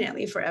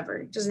permanently forever.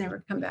 He doesn't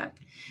ever come back.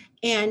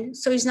 And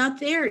so he's not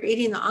there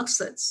eating the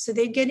oxalates. So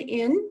they get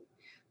in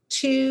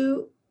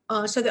so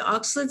the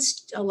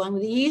oxalates, along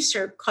with the yeast,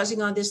 are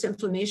causing all this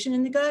inflammation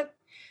in the gut,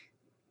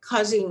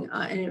 causing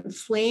an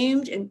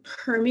inflamed and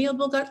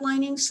permeable gut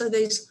lining. So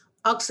these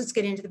oxalates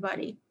get into the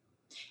body.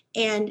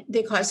 And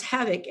they cause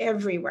havoc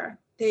everywhere.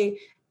 They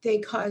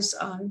cause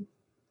I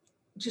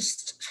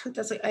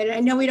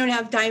know we don't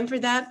have time for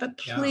that, but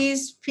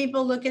please,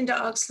 people, look into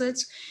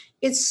oxalates.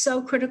 It's so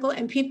critical.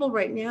 And people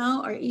right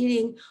now are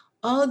eating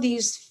all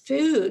these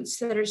foods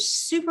that are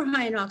super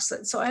high in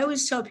oxalates. So I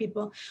always tell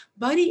people,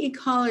 Body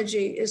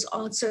Ecology is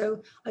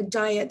also a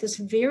diet that's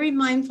very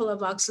mindful of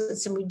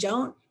oxalates, and we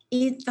don't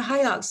eat the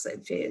high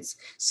oxalate foods.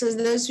 So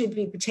those would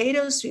be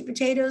potatoes, sweet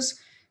potatoes.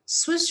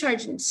 Swiss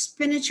chard and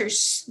spinach are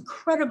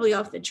incredibly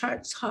off the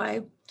charts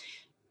high.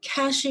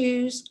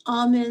 Cashews,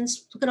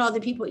 almonds. Look at all the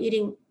people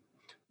eating.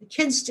 The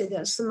kids did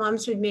this. The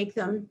moms would make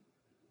them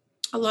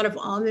a lot of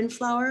almond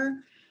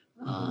flour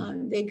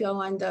They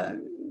go on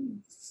the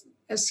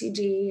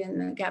SCD and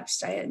the GAPS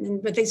diet,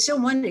 but they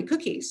still wanted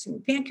cookies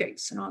and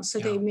pancakes and all. So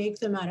they make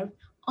them out of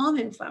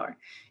almond flour.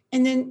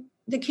 And then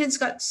the kids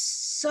got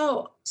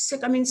so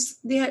sick. I mean,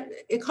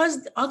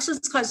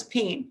 oxalates caused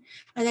pain.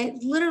 And they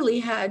literally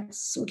had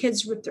some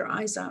kids rip their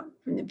eyes out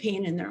from the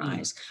pain in their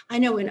eyes. I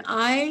know when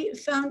I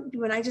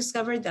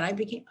discovered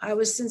that I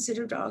was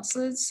sensitive to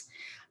oxalates,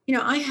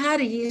 I had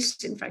a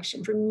yeast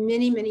infection for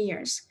many, many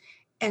years.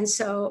 And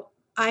so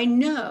I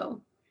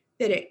know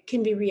that it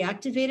can be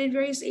reactivated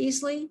very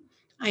easily.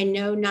 I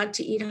know not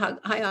to eat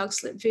high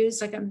oxalate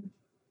foods. Like I'm,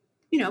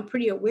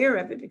 pretty aware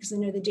of it because I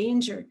know the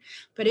danger.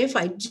 But if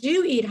I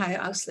do eat high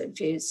oxalate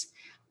foods,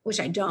 which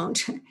I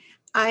don't,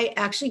 I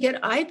actually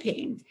get eye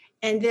pain.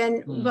 And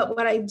then, but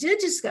what I did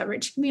discover,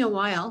 it took me a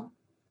while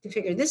to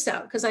figure this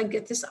out because I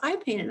get this eye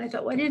pain. And I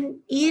thought, well, I didn't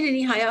eat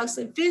any high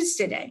oxalate foods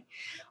today.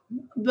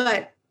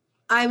 But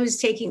I was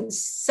taking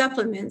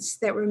supplements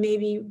that were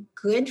maybe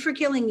good for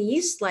killing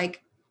yeast,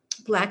 like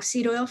black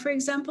seed oil, for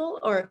example,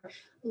 or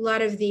a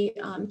lot of the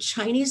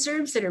Chinese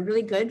herbs that are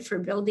really good for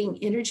building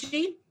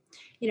energy,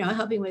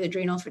 helping with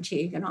adrenal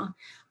fatigue and all.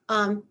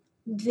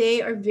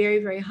 They are very,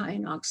 very high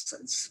in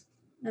oxalates.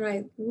 And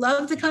I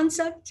love the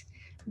concept,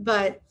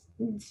 but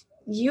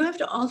you have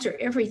to alter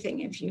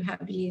everything if you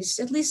have yeast,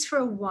 at least for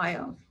a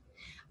while.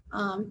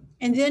 And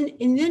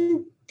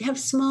then have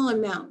small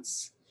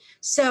amounts.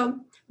 So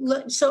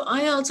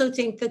I also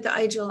think that the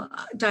ideal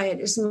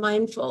diet is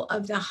mindful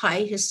of the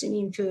high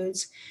histamine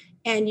foods,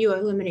 and you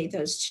eliminate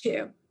those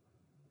too.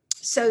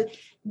 So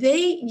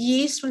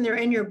yeast, when they're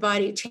in your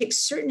body, take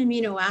certain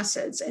amino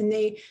acids and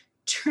they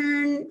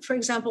turn, for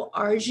example,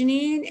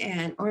 arginine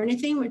and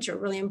ornithine, which are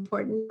really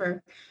important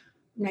for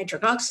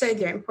nitric oxide.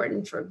 They're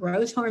important for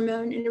growth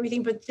hormone and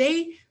everything, but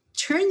they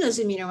turn those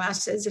amino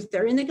acids, if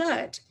they're in the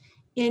gut,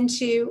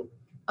 into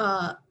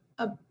a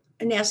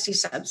nasty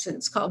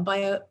substance called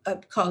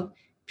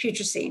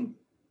putrescine.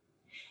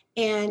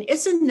 And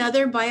it's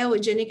another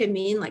bioagenic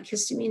amine, like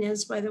histamine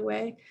is, by the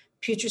way,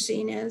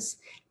 putrescine is.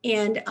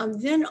 And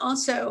then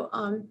also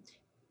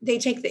they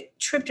take the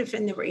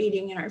tryptophan that we're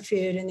eating in our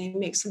food and they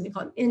make something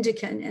called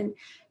indican. And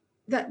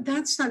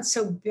that's not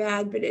so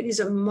bad, but it is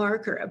a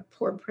marker of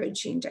poor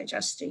protein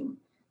digestion.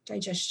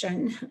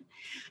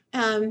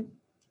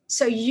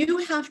 So you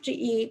have to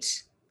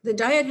eat, the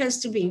diet has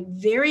to be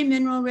very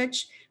mineral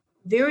rich,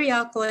 very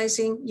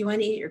alkalizing. You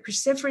want to eat your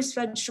cruciferous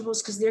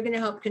vegetables because they're going to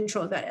help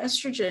control that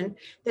estrogen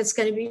that's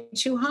going to be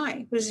too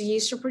high because the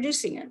yeast are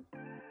producing it.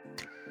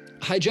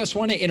 I just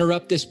want to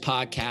interrupt this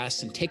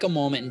podcast and take a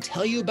moment and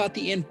tell you about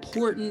the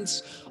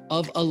importance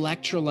of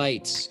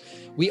electrolytes.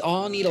 We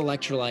all need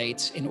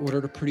electrolytes in order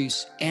to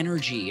produce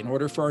energy, in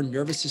order for our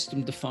nervous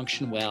system to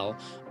function well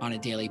on a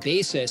daily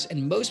basis.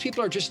 And most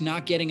people are just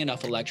not getting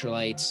enough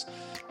electrolytes,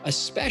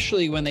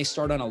 especially when they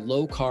start on a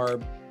low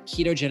carb,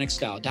 ketogenic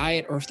style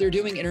diet, or if they're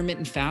doing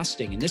intermittent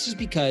fasting. And this is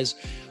because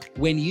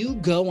when you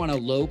go on a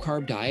low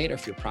carb diet, or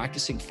if you're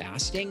practicing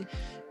fasting,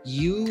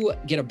 you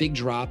get a big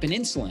drop in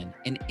insulin.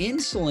 And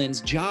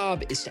insulin's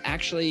job is to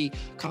actually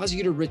cause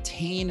you to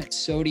retain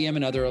sodium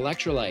and other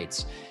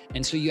electrolytes.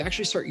 And so you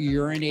actually start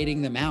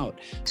urinating them out.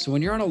 So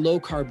when you're on a low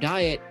carb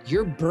diet,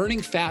 you're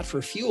burning fat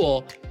for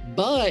fuel,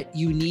 but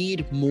you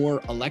need more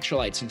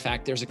electrolytes. In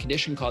fact, there's a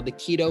condition called the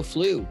keto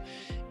flu.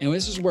 And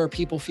this is where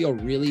people feel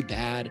really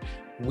bad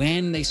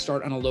when they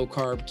start on a low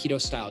carb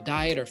keto style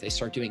diet, or if they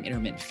start doing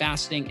intermittent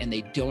fasting and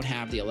they don't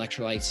have the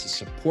electrolytes to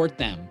support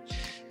them.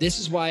 This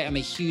is why I'm a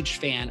huge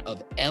fan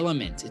of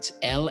LMNT. It's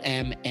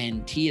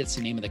LMNT, that's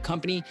the name of the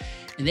company.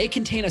 And they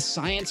contain a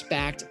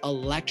science-backed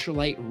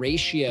electrolyte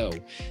ratio.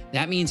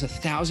 That means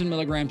 1,000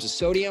 milligrams of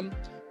sodium,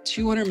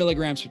 200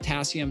 milligrams of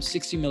potassium,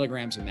 60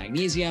 milligrams of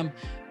magnesium,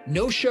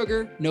 no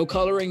sugar, no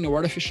coloring, no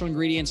artificial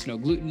ingredients, no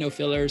gluten, no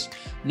fillers,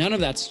 none of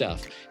that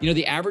stuff.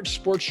 The average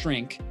sports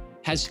drink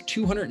has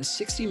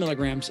 260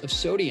 milligrams of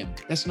sodium.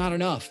 That's not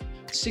enough.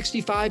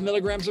 65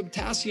 milligrams of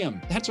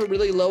potassium. That's a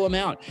really low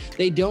amount.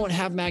 They don't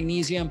have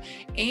magnesium.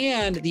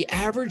 And the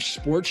average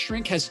sports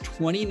drink has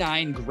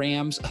 29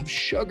 grams of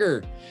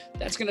sugar.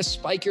 That's going to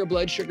spike your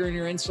blood sugar and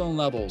your insulin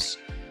levels.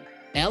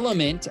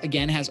 LMNT,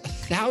 again, has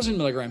 1,000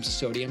 milligrams of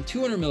sodium,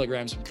 200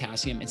 milligrams of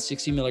potassium, and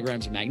 60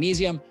 milligrams of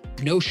magnesium.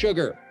 No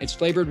sugar. It's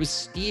flavored with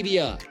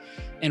stevia.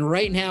 And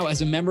right now,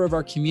 as a member of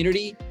our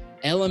community,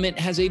 LMNT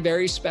has a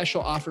very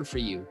special offer for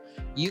you.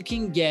 You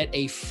can get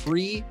a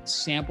free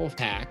sample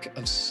pack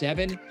of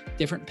 7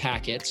 different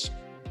packets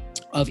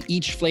of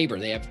each flavor.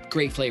 They have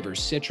great flavors: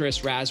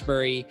 citrus,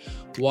 raspberry,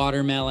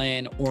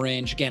 watermelon,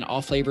 orange, again,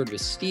 all flavored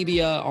with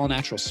stevia, all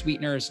natural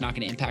sweetener. It's not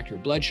going to impact your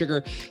blood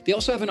sugar. They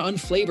also have an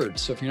unflavored.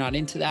 So if you're not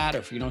into that, or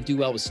if you don't do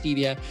well with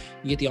stevia,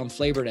 you get the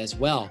unflavored as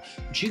well.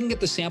 But you can get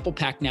the sample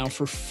pack now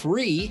for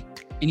free,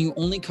 and you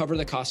only cover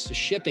the cost of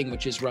shipping,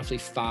 which is roughly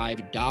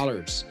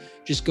 $5.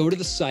 Just go to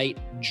the site,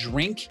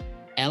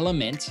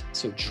 DrinkLMNT,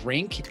 so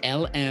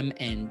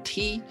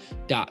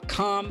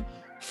drinklmnt.com/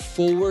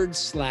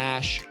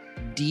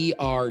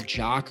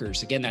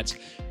 drjockers. Again, that's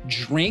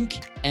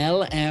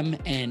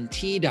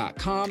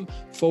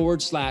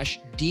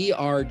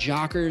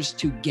drinklmnt.com/drjockers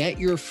to get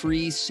your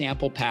free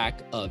sample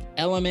pack of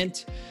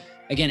Element.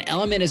 Again,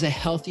 Element is a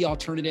healthy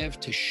alternative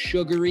to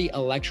sugary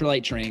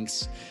electrolyte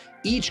drinks.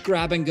 Each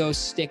grab-and-go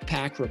stick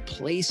pack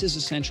replaces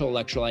essential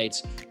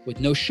electrolytes with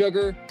no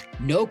sugar,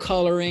 no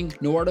coloring,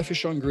 no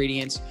artificial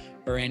ingredients,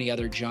 or any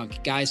other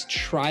junk. Guys,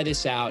 try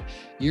this out.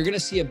 You're gonna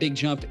see a big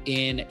jump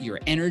in your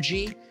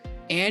energy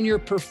and your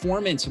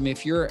performance. I mean,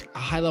 if you're a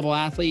high-level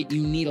athlete,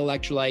 you need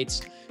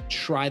electrolytes,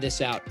 try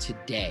this out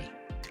today.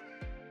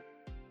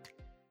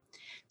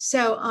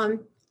 So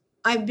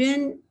I've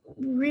been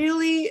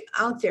really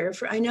out there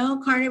I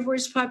know carnivore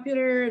is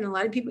popular and a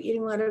lot of people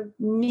eating a lot of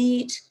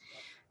meat.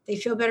 They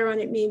feel better on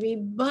it maybe,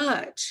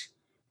 but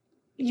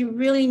you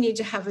really need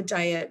to have a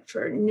diet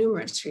for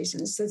numerous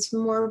reasons.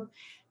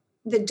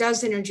 That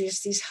does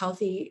introduce these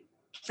healthy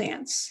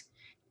plants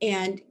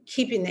and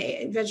keeping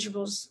the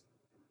vegetables,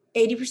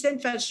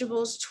 80%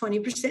 vegetables,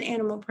 20%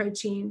 animal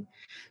protein.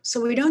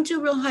 So we don't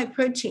do real high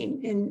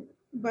protein in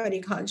body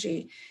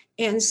ecology.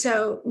 And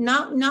so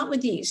not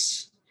with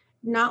yeast,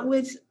 not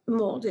with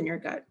mold in your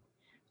gut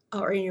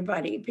or in your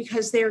body,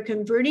 because they're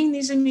converting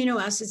these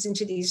amino acids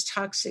into these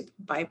toxic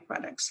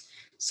byproducts.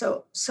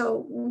 So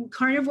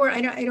carnivore,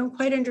 I don't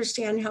quite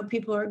understand how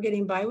people are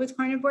getting by with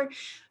carnivore.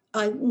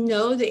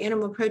 No, the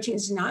animal protein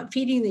is not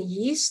feeding the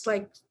yeast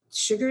like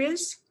sugar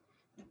is,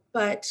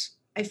 but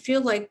I feel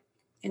like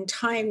in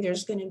time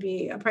there's going to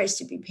be a price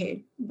to be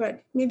paid,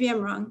 but maybe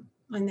I'm wrong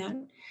on that.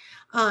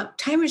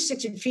 Time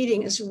restricted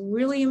feeding is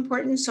really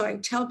important. So I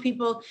tell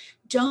people,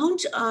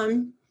 don't,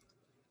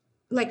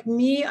 like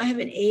me, I have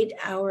an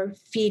 8-hour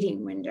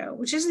feeding window,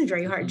 which isn't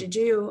very hard to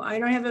do. I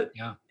don't have an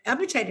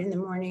appetite in the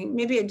morning.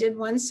 Maybe I did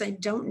once, I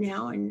don't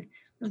now, and I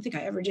don't think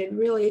I ever did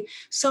really.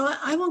 So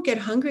I won't get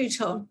hungry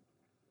till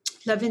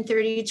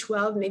 11:30,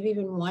 12, maybe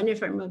even 1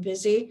 if I'm real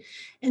busy.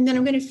 And then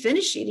I'm going to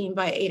finish eating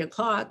by 8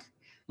 o'clock.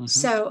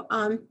 So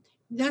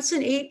that's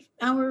an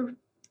 8-hour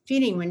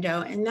feeding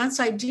window. And that's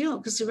ideal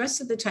because the rest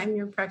of the time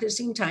you're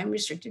practicing time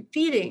restricted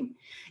feeding.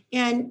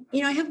 And,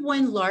 I have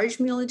one large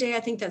meal a day. I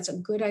think that's a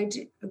good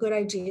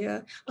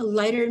idea, a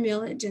lighter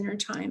meal at dinner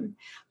time.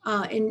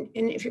 And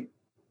if you're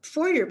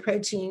for your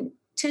protein,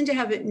 tend to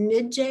have it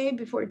midday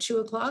before 2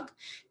 o'clock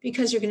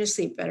because you're going to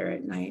sleep better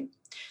at night.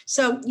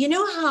 So you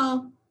know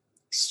how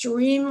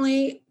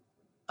extremely,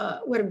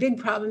 what a big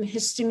problem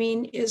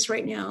histamine is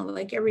right now.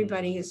 Like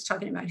everybody is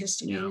talking about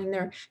histamine and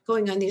they're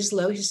going on these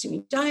low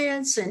histamine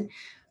diets and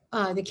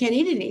they can't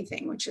eat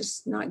anything, which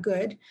is not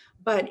good,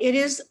 but it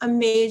is a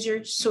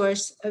major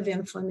source of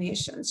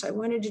inflammation. So I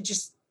wanted to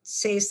just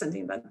say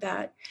something about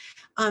that.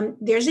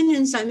 There's an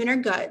enzyme in our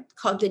gut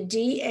called the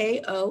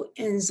DAO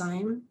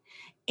enzyme,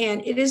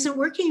 and it isn't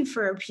working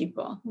for our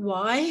people.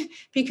 Why?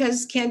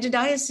 Because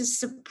candidiasis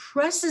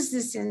suppresses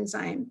this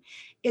enzyme.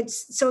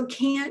 So it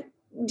can't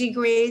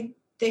degrade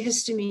the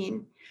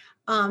histamine.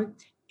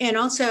 And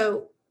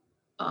also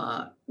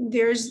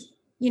there's,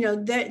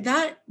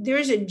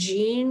 there's a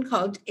gene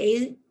called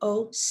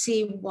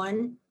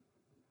AOC1.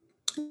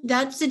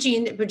 That's the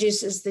gene that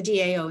produces the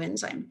DAO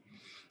enzyme.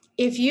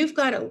 If you've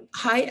got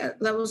high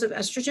levels of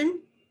estrogen,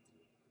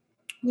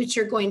 which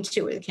you're going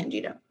to with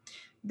Candida,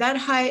 that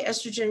high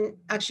estrogen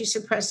actually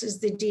suppresses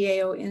the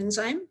DAO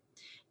enzyme,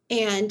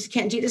 and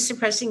Candida is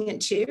suppressing it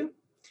too.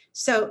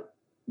 So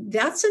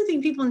that's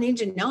something people need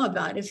to know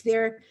about if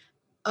they're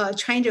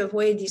trying to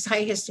avoid these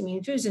high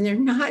histamine foods and they're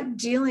not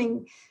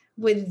dealing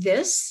with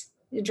this,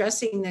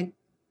 addressing the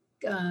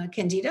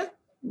Candida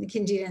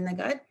in the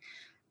gut.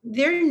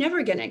 They're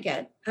never going to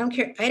get, I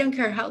don't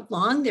care how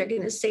long they're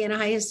going to stay in a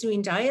high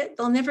histamine diet,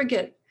 they'll never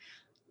get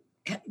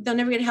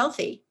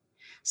healthy.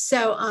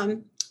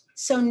 So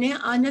now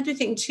another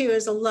thing too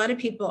is a lot of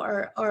people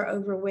are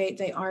overweight.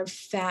 They are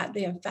fat.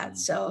 They have fat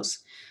cells.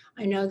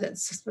 I know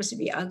that's supposed to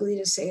be ugly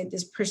to say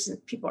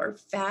people are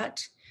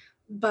fat,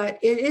 but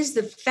it is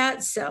the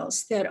fat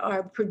cells that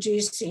are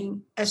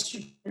producing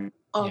estrogen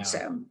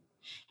also.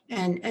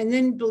 Yeah. And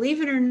then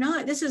believe it or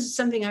not, this is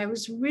something I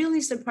was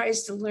really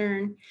surprised to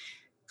learn.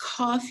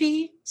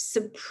 Coffee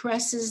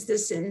suppresses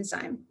this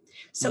enzyme.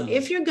 So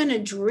if you're going to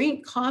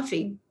drink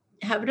coffee,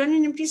 have it on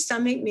an empty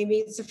stomach. Maybe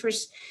it's the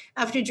first,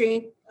 after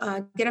drink,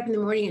 get up in the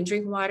morning and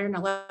drink water and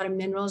a lot of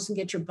minerals and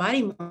get your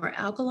body more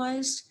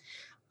alkalized.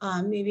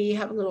 Maybe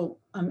have a little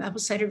apple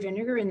cider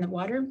vinegar in the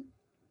water,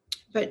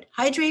 but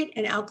hydrate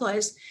and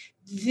alkalize,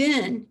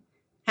 then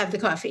have the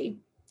coffee.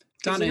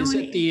 Donna,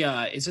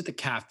 is it the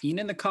caffeine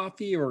in the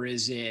coffee, or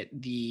is it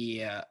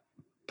the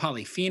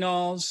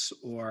polyphenols,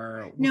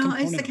 or no?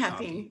 It's the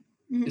caffeine.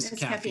 Mm-hmm. It's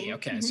caffeine.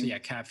 Okay, mm-hmm. So yeah,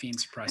 caffeine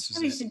suppresses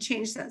it. We should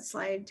change that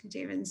slide to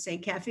David and say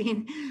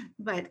caffeine,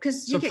 but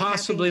because so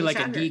possibly like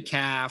a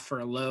decaf or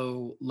a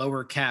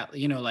lower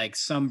like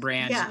some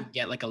brands you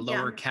get like a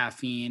lower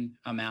caffeine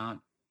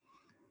amount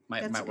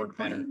might work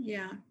better.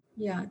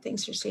 Yeah.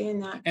 Thanks for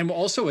saying that. And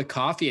also with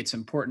coffee, it's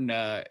important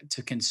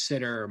to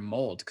consider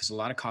mold because a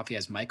lot of coffee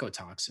has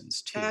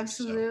mycotoxins too.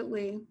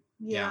 Absolutely. So,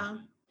 yeah.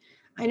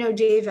 I know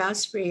Dave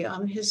Asprey,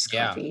 his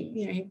coffee,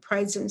 he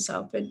prides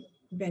himself, but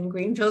Ben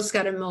Greenfield's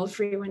got a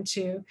mold-free one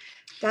too.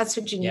 That's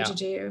what you need Yeah. to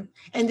do.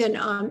 And then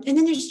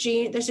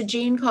there's a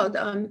gene called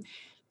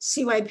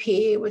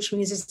CYP, which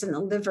means it's in the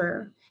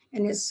liver,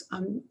 and it's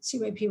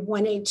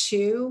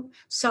CYP1A2.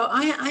 So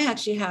I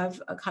actually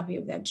have a copy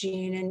of that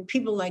gene, and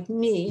people like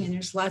me, and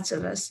there's lots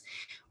of us,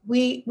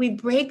 we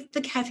break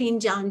the caffeine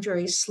down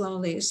very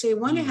slowly. So you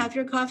want to have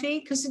your coffee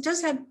because it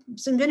does have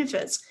some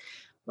benefits.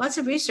 Lots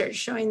of research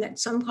showing that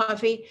some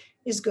coffee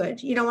is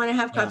good. You don't want to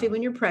have coffee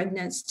when you're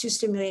pregnant. It's too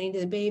stimulating to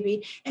the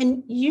baby.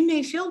 And you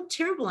may feel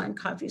terrible on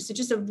coffee, so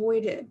just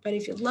avoid it. But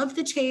if you love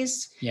the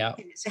taste and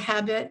it's a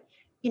habit,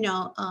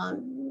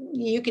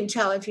 you can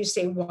tell if you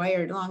stay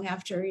wired long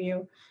after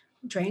you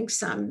drank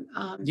some.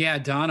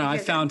 Donna, I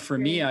found for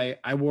me,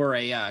 I wore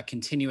a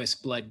continuous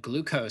blood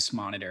glucose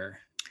monitor.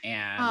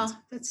 And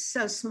that's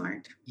so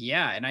smart.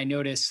 Yeah. And I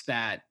noticed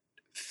that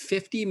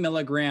 50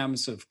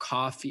 milligrams of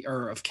coffee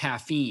or of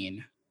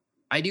caffeine,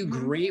 I do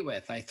great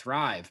with, I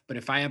thrive. But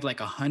if I have like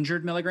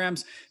 100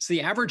 milligrams, so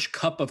the average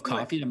cup of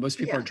coffee that most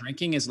people are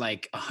drinking is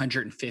like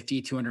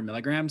 150, 200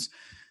 milligrams.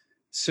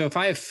 So if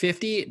I have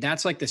 50,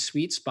 that's like the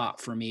sweet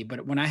spot for me.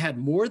 But when I had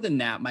more than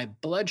that, my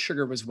blood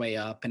sugar was way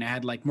up and I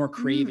had like more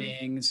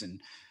cravings and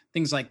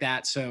things like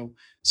that. So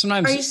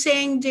sometimes. Are you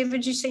saying,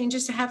 David, you're saying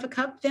just a half a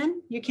cup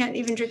then? You can't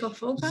even drink a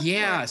full cup?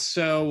 Yeah.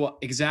 So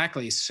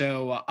exactly.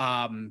 So,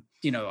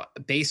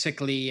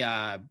 basically,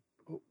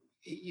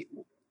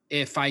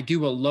 if I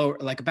do a low,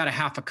 like about a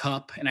half a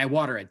cup and I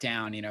water it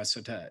down,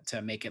 so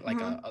to make it like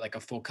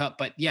a full cup,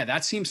 but yeah,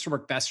 that seems to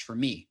work best for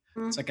me.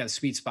 It's like a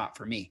sweet spot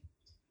for me.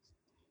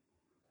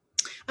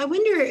 I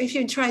wonder if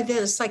you'd try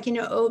this, like,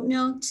 oat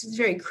milk, it's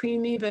very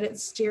creamy, but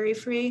it's dairy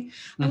free.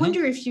 I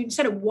wonder if you,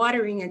 instead of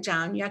watering it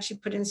down, you actually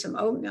put in some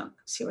oat milk,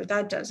 see what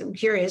that does. I'm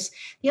curious.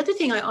 The other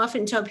thing I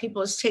often tell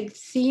people is take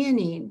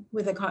theanine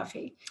with a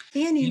coffee.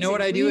 Theanine. You know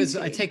what I do is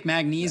I take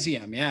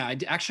magnesium. Yeah. I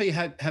actually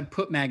have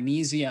put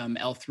magnesium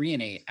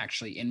L-threonate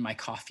actually in my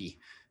coffee.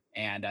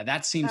 And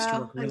that seems to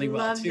work really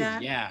well too.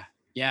 That. Yeah.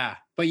 Yeah.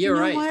 But you're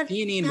right. What?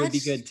 Theanine would be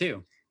good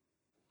too.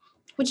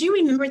 Would you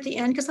remember at the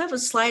end? Because I have a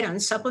slide on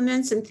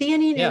supplements, and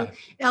theanine and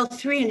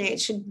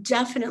L-threonate should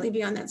definitely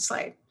be on that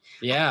slide.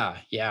 Yeah.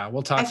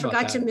 We'll talk about that.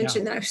 I forgot to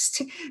mention that I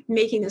was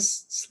making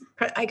this.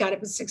 I got up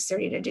at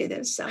 6:30 to do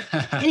this. So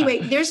anyway,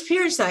 there's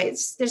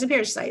parasites. There's a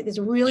parasite that's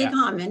really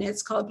common.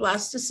 It's called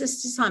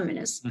Blastocystis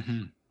hominis.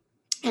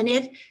 And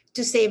it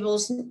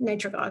disables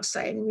nitric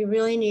oxide. And we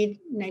really need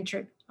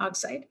nitric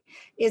oxide.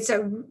 It's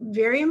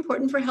very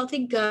important for a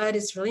healthy gut.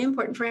 It's really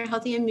important for a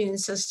healthy immune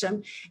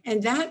system.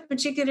 And that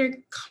particular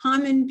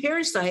common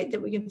parasite that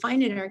we can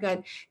find in our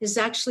gut is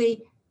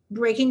actually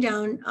breaking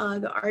down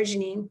the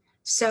arginine,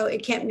 so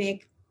it can't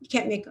make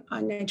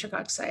nitric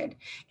oxide.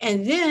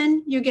 And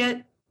then you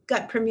get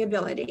gut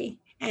permeability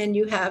and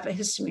you have a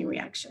histamine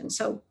reaction.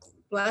 So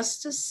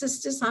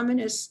Blastocystis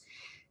hominis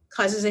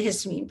causes a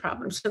histamine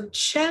problem. So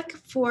check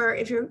for,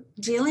 if you're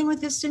dealing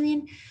with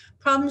histamine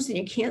problems and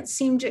you can't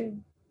seem to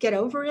get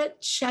over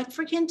it, check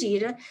for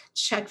candida,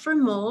 check for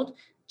mold,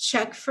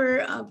 check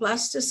for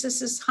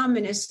Blastocystis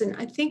hominis. And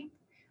I think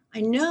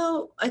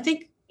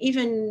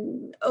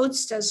even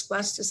oats does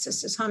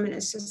Blastocystis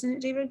hominis, isn't it,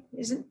 David?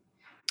 I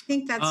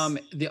think that's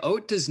the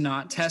oat does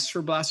not test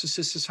for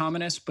Blastocystis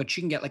hominis, but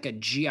you can get like a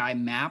GI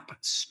map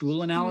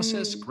stool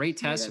analysis. Great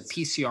test, a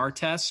PCR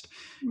test.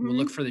 We'll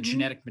look for the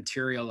genetic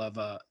material of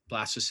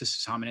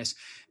Blastocystis hominis.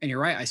 And you're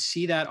right, I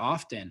see that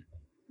often.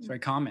 It's very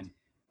common.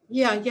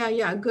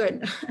 Yeah.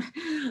 Good.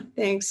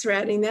 Thanks for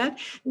adding that.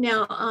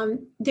 Now,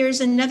 there's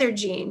another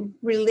gene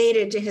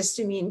related to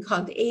histamine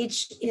called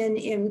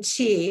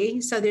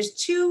HNMT. So there's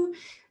two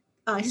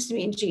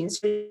histamine genes,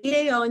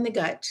 DAO in the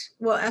gut.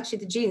 Well, actually,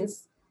 the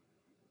genes,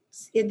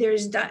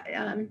 there's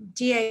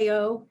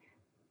DAO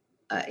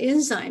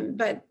enzyme,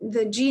 but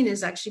the gene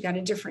has actually got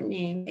a different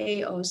name,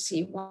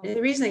 AOC1. And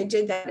the reason I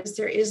did that is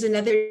there is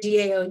another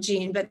DAO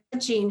gene, but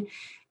that gene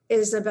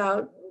is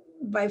about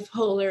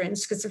bipolar and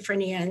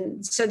schizophrenia,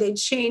 and so they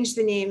changed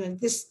the name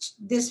of this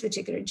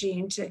particular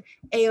gene to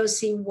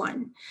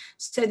AOC1.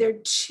 So there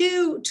are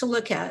two to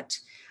look at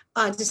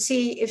to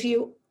see if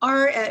you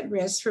are at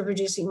risk for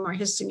producing more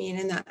histamine,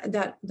 and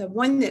that the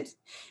one that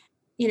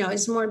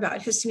is more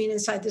about histamine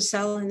inside the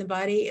cell in the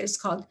body is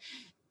called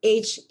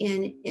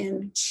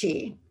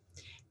HNMT.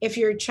 If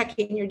you're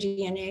checking your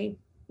DNA,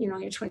 your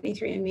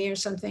 23andMe or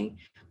something,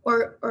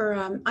 or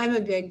I'm a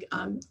big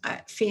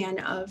fan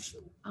of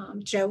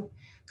Joe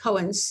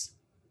Cohen's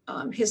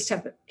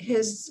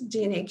his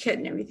DNA kit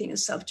and everything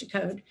is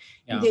self-decode.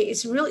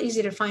 It's real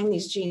easy to find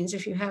these genes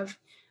if you have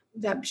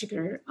that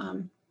particular,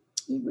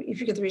 if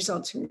you get the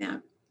results from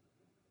that.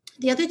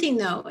 The other thing,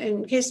 though,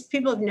 in case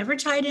people have never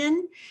tied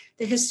in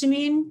the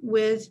histamine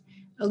with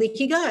a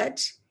leaky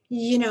gut,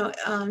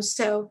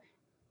 so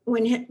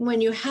when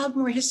you have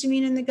more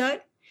histamine in the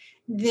gut,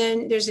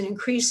 then there's an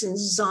increase in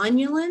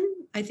zonulin.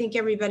 I think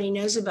everybody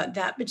knows about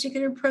that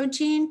particular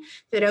protein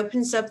that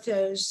opens up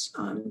those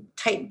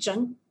tight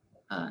junctions,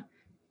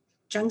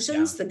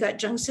 the gut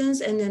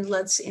junctions, and then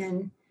lets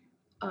in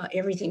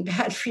everything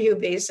bad for you,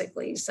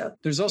 basically. So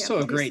There's yeah, also a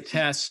there's, great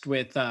test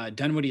with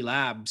Dunwoody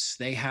Labs.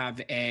 They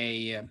have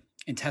a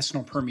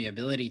intestinal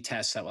permeability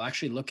test that will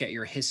actually look at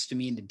your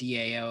histamine to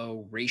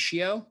DAO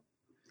ratio.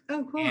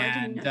 oh, cool. I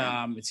didn't know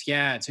And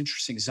that. it's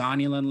interesting.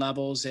 Zonulin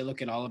levels, they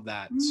look at all of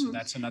that. So Mm.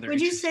 that's another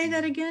Would you say interesting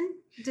that one. again?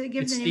 Did it give the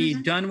It's name the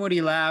again?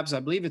 Dunwoody Labs. I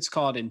believe it's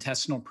called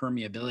intestinal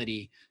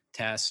permeability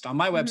test. On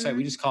my website,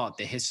 we Mm-hmm. just call it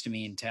the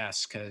histamine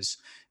test because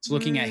it's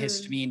looking at Mm.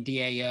 histamine,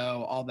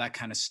 DAO, all that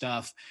kind of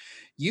stuff.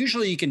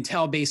 Usually you can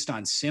tell based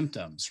on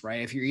symptoms,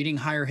 right? If you're eating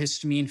higher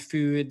histamine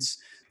foods,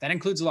 that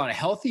includes a lot of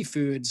healthy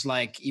foods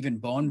like even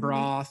bone Mm-hmm.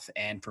 broth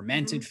and Mm-hmm.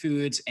 fermented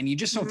foods, and you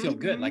just don't feel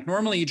good. Like Mm-hmm.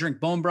 normally you drink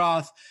bone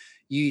broth,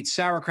 you eat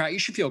sauerkraut, you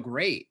should feel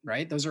great,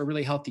 right? Those are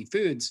really healthy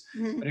foods.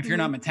 But if you're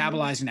not Mm-hmm.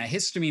 metabolizing that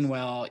histamine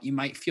well, you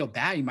might feel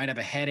bad. You might have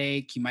a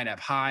headache. You might have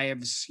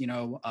hives,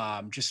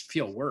 just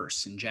feel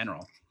worse in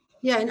general.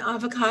 Yeah, and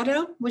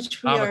avocado,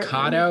 which we are,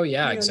 Avocado.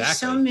 Yeah, there's so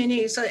exactly.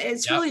 many. So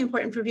it's Yep. really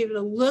important for people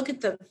to look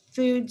at the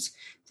foods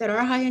that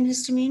are high in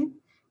histamine.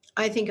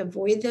 I think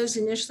avoid those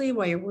initially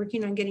while you're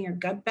working on getting your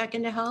gut back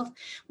into health.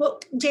 Well,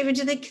 David,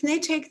 can they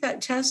take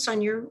that test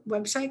on your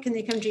website? Can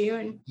they come to you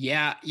and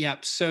Yeah.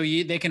 Yep. So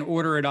they can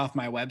order it off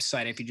my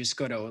website if you just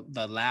go to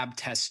the lab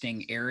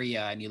testing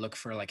area and you look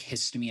for like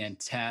histamine and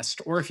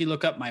test, or if you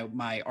look up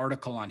my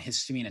article on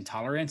histamine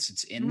intolerance,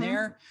 it's in Mhm.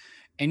 there.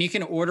 And you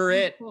can order Oh,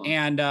 it, cool.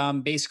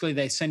 and basically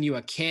they send you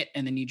a kit,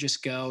 and then you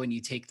just go and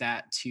you take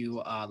that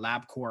to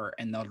LabCorp,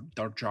 and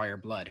they'll draw your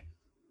blood.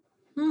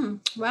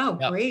 Wow,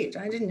 Yep. great.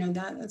 I didn't know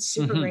that. That's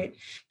super Hmm. great.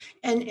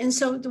 And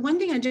so the one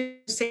thing I do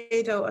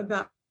say though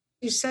about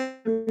you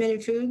said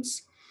fermented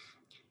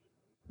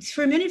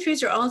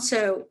foods are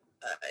also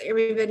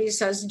everybody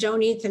says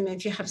don't eat them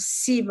if you have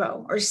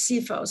SIBO or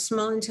SIFO,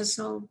 small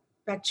intestinal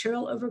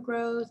bacterial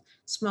overgrowth,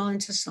 small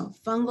intestinal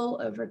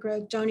fungal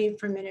overgrowth. Don't eat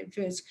fermented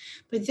foods.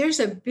 But there's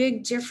a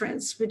big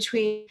difference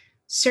between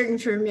certain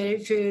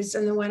fermented foods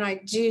and the one I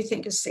do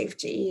think is safe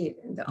to eat.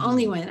 The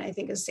only one I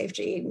think is safe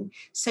to eat. And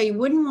so you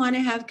wouldn't want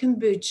to have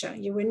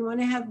kombucha. You wouldn't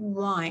want to have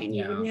wine.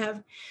 You Yeah. wouldn't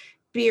have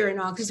beer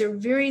and all because they're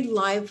very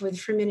live with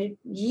fermented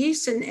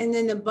yeast, and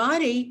then the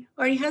body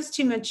already has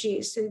too much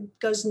yeast. It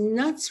goes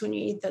nuts when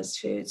you eat those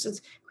foods.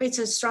 It creates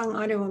a strong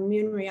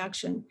autoimmune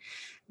reaction.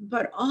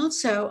 But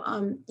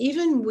also,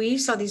 even we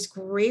saw these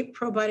great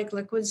probiotic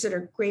liquids that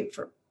are great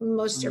for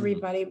most Mm.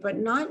 everybody, but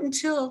not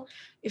until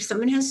if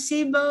someone has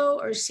SIBO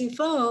or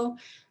SIFO,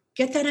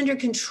 get that under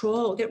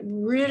control, get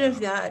rid Yeah. of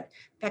that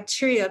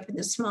bacteria up in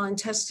the small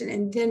intestine,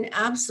 and then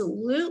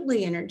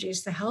absolutely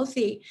introduce the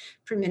healthy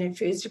fermented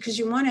foods because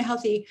you want a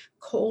healthy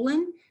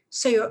colon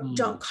so you Mm.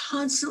 don't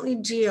constantly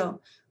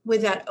deal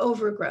with that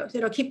overgrowth.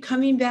 It'll keep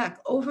coming back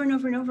over and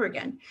over and over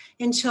again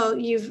until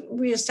you've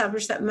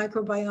reestablished that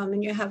microbiome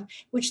and you have,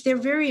 which they're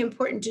very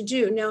important to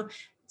do. Now,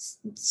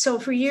 so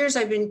for years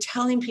I've been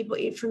telling people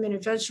eat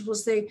fermented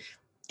vegetables.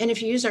 And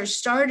if you use our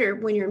starter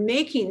when you're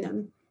making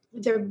them,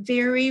 they're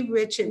very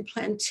rich in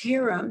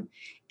plantarum,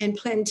 and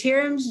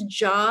plantarum's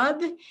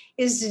job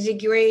is to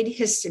degrade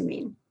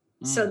histamine.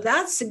 So Mm.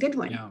 that's a good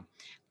one.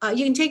 Yeah.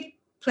 You can take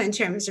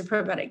plantarum as a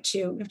probiotic too.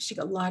 You have to take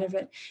a lot of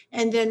it.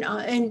 And then,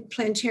 and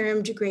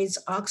plantarum degrades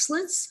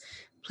oxalates.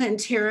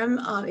 Plantarum,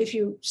 if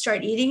you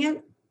start eating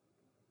it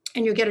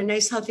and you get a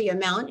nice healthy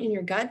amount in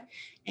your gut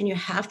and you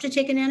have to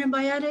take an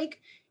antibiotic,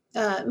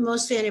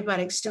 most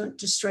antibiotics don't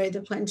destroy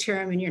the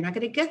plantarum and you're not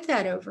going to get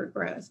that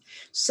overgrowth.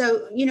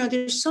 So,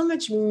 there's so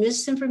much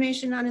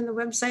misinformation on in the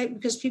website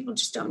because people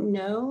just don't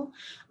know.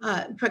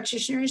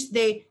 Practitioners,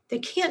 they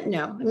can't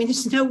know. I mean,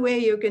 there's no way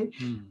you can,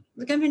 Mm.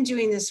 look, I've been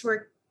doing this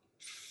work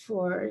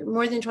for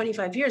more than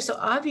 25 years. So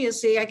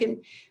obviously I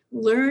can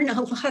learn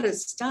a lot of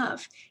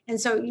stuff.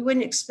 And so you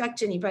wouldn't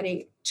expect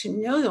anybody to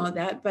know all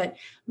that, but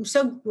I'm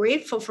so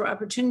grateful for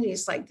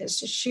opportunities like this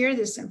to share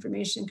this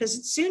information because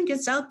it soon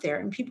gets out there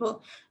and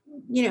people,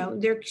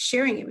 they're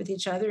sharing it with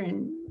each other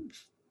and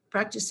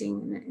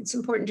practicing. And it's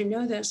important to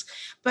know this.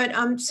 But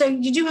so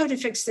you do have to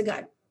fix the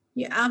gut.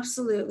 Yeah,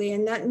 absolutely.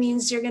 And that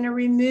means you're going to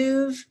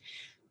remove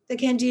the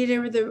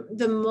candida,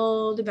 the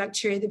mold, the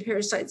bacteria, the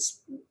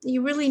parasites.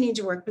 You really need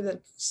to work with a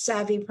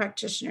savvy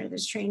practitioner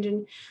that's trained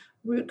in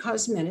root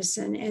cause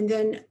medicine. And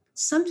then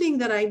something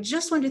that I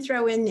just want to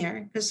throw in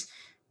there, because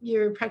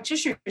your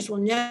practitioners will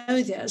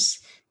know this,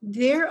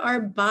 there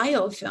are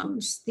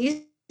biofilms.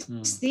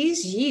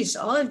 These yeast,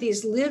 all of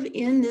these live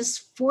in this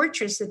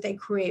fortress that they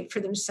create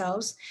for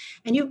themselves.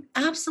 And you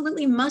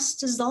absolutely must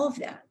dissolve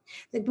that.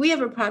 Like we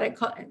have a product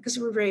called, because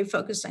we're very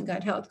focused on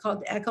gut health,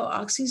 called Echo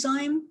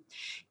Oxyzyme.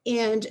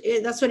 And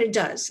that's what it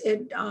does.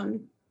 It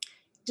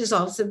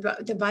dissolves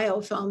the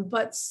biofilm.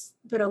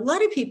 But a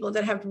lot of people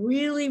that have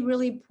really,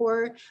 really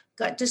poor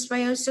gut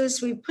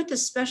dysbiosis, we put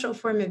this special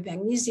form of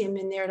magnesium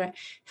in there to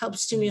help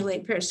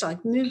stimulate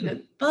peristaltic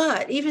movement.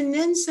 But even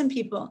then, some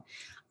people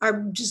are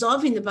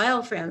dissolving the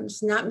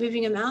biofilms, not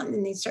moving them out, and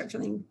then they start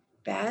feeling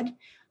bad.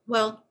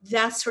 Well,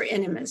 that's where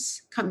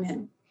enemas come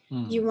in.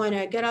 You want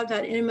to get out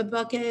that enema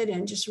bucket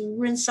and just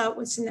rinse out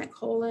what's in that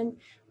colon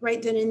right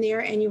then and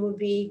there, and you will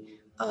be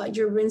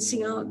you're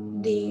rinsing out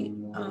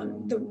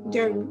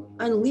they're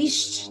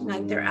unleashed,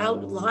 like they're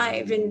out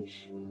live and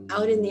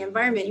out in the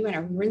environment. You want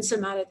to rinse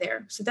them out of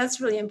there. So that's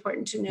really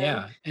important to know.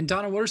 Yeah. And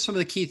Donna, what are some of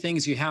the key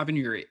things you have in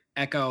your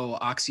Echo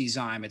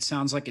Oxyzyme? It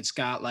sounds like it's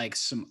got like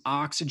some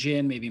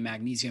oxygen, maybe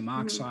magnesium Mhm.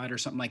 oxide or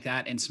something like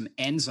that, and some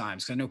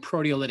enzymes. 'Cause I know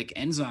proteolytic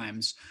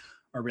enzymes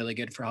are really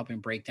good for helping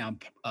break down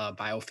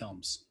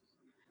biofilms.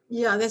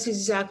 Yeah, that's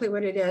exactly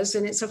what it is.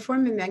 And it's a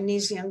form of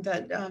magnesium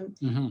that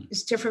Hmm.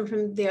 is different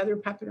from the other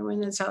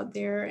peptidone that's out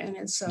there, and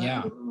it's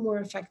Yeah. more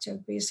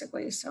effective,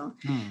 basically. So,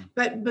 Hmm.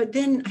 but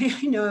then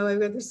I know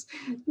I've got this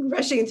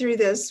rushing through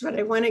this, but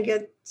I want to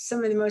get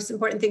some of the most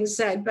important things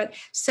said. But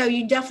so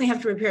you definitely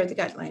have to repair the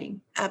gut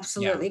lining, Yeah.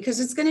 absolutely, because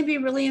it's going to be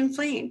really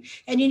inflamed.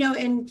 And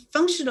in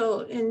functional,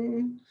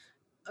 in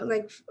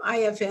like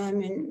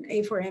IFM and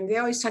A4M, they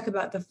always talk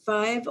about the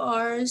 5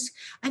 R's.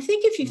 I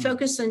think if you Mm.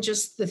 focus on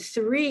just the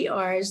 3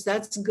 R's,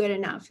 that's good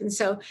enough. And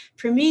so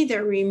for me,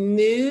 they're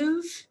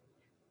remove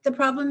the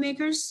problem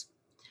makers,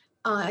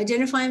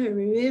 identify them and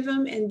remove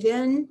them, and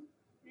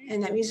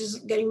that means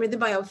just getting rid of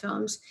the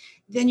biofilms.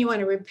 Then you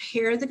want to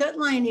repair the gut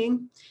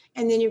lining,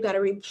 and then you've got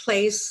to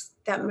replace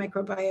that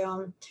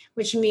microbiome,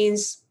 which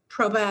means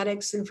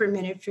probiotics and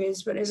fermented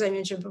foods. But as I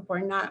mentioned before,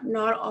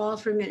 not all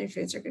fermented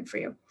foods are good for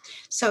you.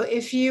 So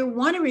if you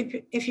want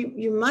to, if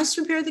you must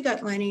repair the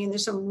gut lining, and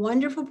there's some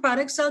wonderful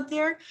products out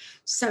there.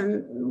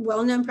 Some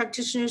well-known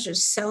practitioners are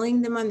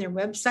selling them on their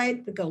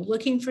website, but go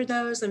looking for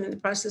those. I'm in the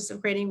process of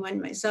creating one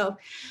myself.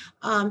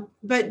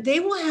 But they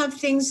will have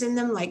things in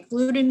them like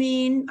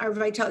glutamine. Our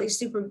Vitality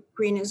Super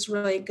Green is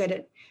really good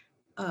at.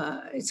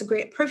 It's a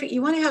great, perfect.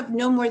 You want to have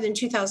no more than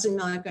 2,000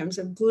 milligrams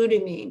of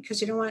glutamine, because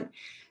you don't want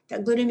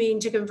that glutamine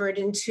to convert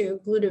into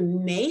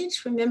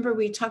glutamate. Remember,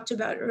 we talked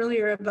about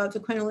earlier about the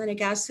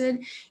quinolinic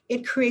acid.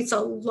 It creates a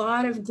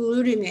lot of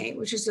glutamate,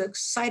 which is a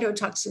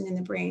cytotoxin in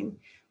the brain,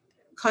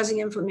 causing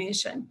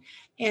inflammation.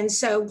 And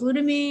so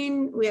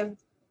glutamine, we have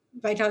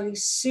Vitality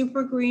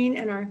Super Green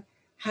and our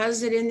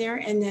has it in there.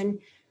 And then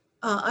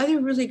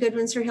other really good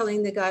ones for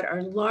healing the gut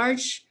are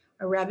large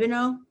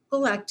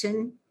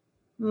arabinogalactin,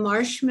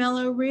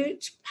 marshmallow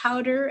root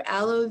powder,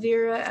 aloe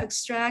vera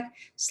extract,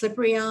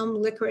 slippery elm,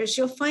 licorice.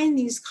 You'll find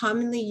these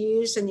commonly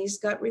used in these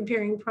gut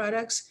repairing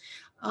products.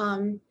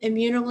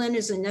 Immunolin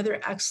is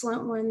another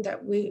excellent one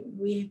that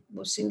we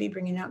will soon be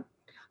bringing out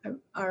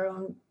our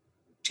own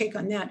take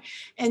on that.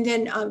 And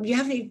then you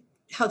have the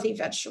healthy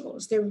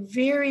vegetables. They're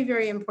very,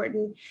 very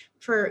important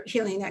for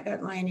healing that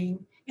gut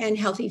lining, and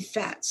healthy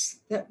fats.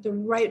 The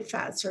right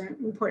fats are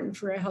important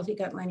for a healthy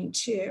gut lining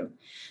too.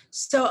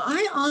 So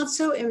I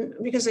also am,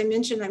 because I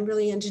mentioned I'm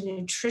really into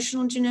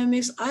nutritional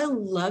genomics. I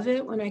love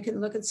it when I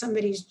can look at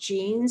somebody's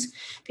genes,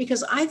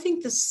 because I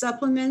think the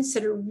supplements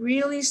that are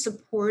really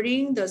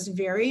supporting those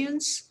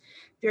variants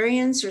or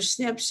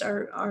SNPs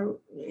are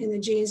in the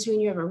genes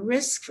mean you have a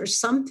risk for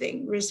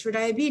something, risk for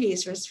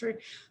diabetes, risk for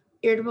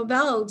irritable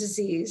bowel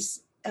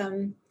disease.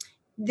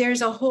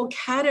 There's a whole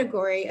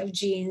category of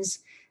genes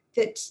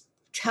that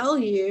tell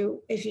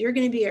you if you're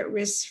going to be at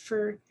risk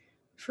for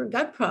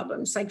gut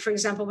problems. Like, for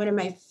example, one of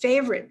my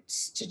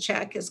favorites to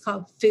check is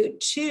called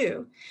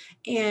FOOT2.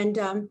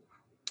 And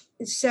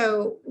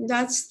so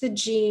that's the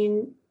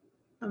gene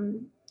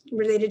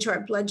related to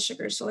our blood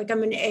sugar. So like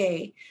I'm an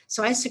A.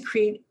 So I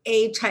secrete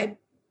a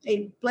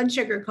blood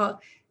sugar called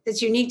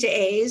that's unique to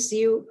A's.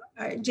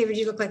 David,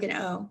 you look like an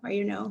O. Are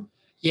you an O?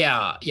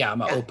 Yeah. Yeah.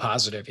 I'm a Yeah. O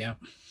positive. Yeah.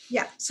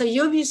 Yeah. So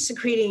you'll be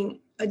secreting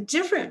a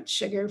different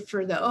sugar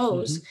for the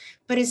O's, Hmm.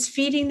 but it's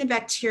feeding the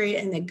bacteria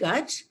in the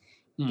gut,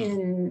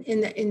 Mm.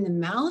 in the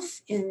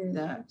mouth, in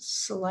the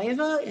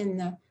saliva, in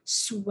the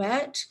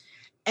sweat.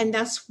 And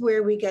that's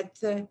where we get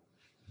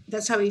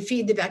that's how we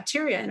feed the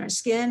bacteria in our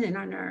skin and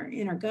on our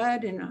in our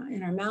gut and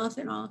in our mouth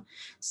and all.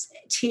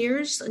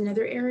 Tears,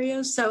 another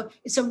area. So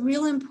it's a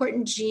real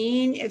important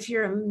gene. If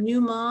you're a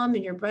new mom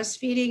and you're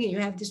breastfeeding and you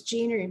have this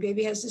gene, or your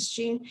baby has this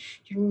gene,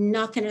 you're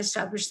not going to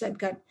establish that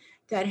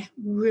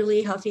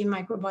really healthy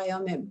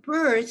microbiome at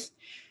birth.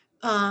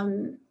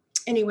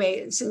 Anyway,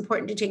 it's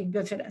important to take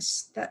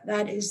bifidus.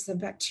 That is the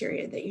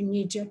bacteria that you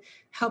need to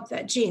help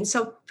that gene.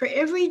 So for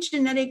every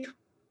genetic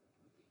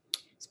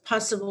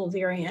possible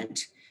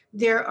variant,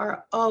 there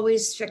are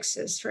always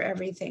fixes for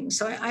everything.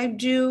 So I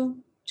do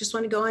just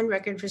want to go on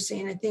record for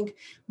saying I think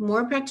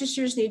more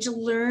practitioners need to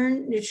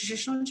learn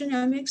nutritional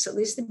genomics, at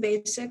least the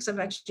basics. I've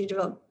actually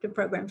developed a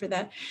program for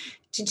that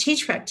to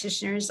teach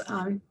practitioners.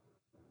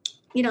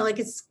 Like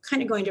it's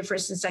kind of going to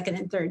first and second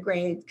and third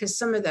grade, because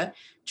some of the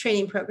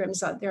training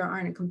programs out there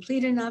aren't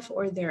complete enough,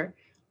 or they're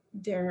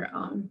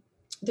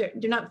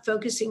not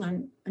focusing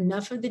on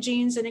enough of the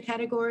genes in a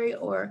category,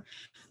 or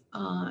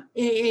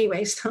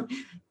anyway. So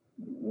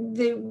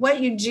what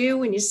you do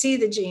when you see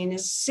the gene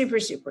is super,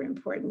 super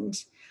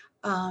important.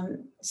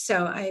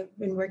 So I've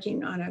been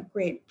working on a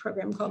great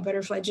program called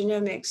Butterfly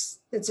Genomics.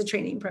 That's a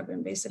training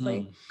program,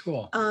 basically.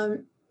 Cool.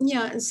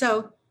 Yeah, and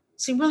so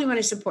you really want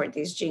to support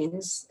these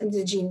genes and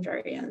the gene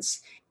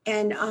variants.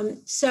 And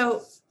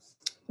so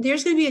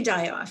there's going to be a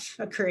die-off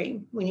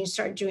occurring when you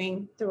start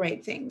doing the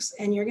right things,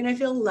 and you're going to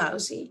feel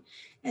lousy.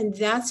 And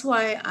that's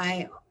why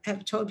I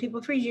have told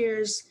people for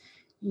years,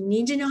 you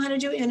need to know how to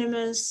do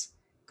enemas.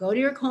 Go to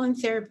your colon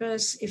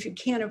therapist. If you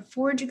can't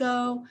afford to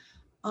go,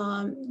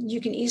 you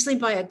can easily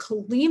buy a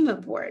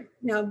Kalima board.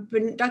 Now,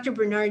 Dr.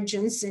 Bernard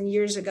Jensen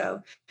years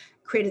ago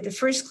created the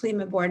first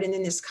Kalima board, and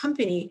then this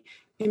company,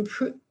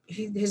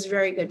 his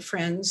very good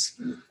friends,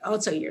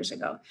 also years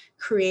ago,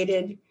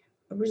 created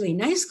a really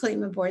nice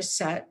Kalima board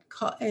set,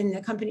 and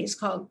the company is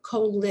called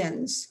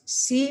Colenz,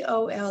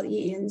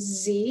 Colenz.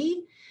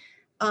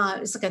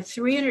 It's like a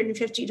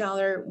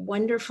 $350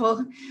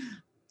 wonderful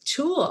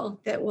tool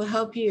that will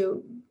help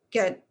you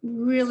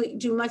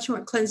do much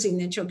more cleansing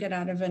than you'll get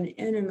out of an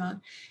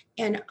enema.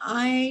 And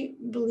I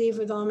believe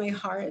with all my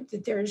heart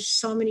that there's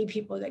so many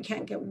people that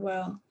can't get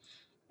well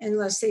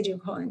unless they do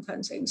colon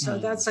cleansing. So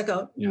that's like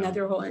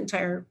another whole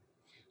entire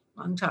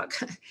long talk.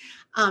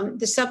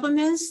 The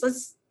supplements,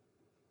 let's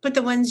put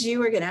the ones you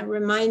were going to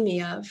remind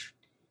me of.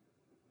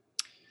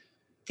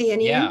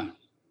 Theanine,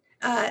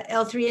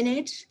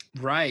 L-threonate.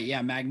 Right.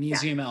 Yeah.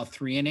 Magnesium,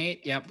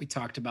 L-threonate. Yep. We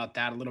talked about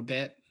that a little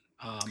bit.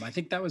 I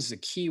think that was the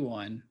key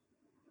one.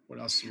 What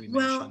else did we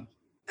mention?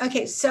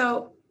 Okay.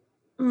 So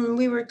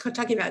we were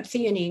talking about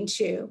theanine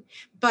too,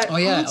 but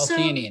also,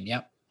 L-theanine.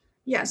 Yep.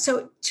 Yeah.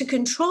 So to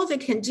control the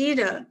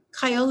candida,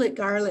 kyolic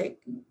garlic,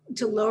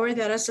 to lower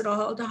that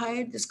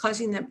acetaldehyde that's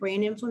causing that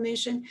brain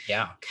inflammation.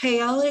 Yeah.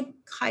 Kyolic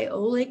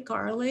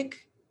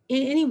garlic,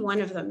 any one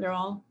of them, they're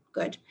all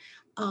good.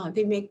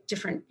 They make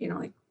different,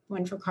 like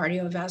one for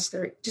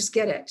cardiovascular, just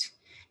get it.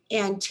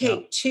 And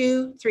take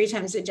 2-3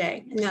 times a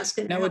day. And that's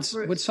going to help.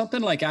 Now, would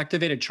something like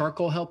activated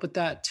charcoal help with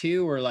that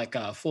too? Or like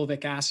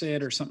fulvic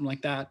acid or something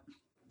like that?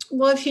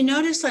 Well, if you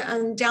notice,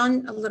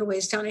 down a little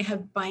ways down, I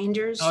have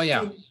binders. Oh,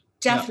 yeah. I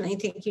definitely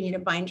think you need a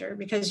binder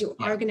because you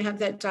are going to have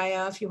that die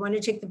off. You want to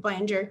take the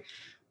binder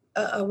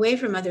away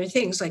from other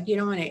things. Like you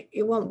don't want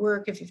it won't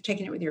work if you've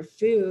taken it with your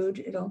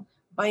food. It'll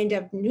bind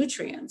up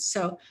nutrients.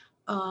 So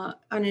on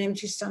an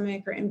empty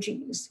stomach or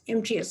empty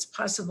as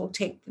possible,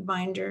 take the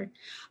binder.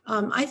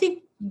 I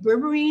think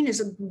berberine is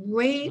a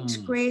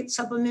great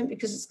supplement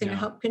because it's going to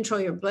help control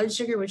your blood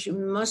sugar, which you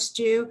must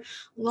do.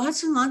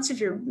 Lots and lots of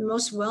your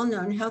most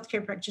well-known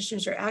healthcare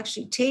practitioners are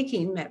actually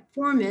taking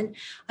metformin.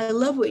 I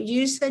love what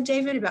you said,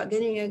 David, about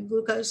getting a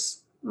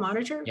glucose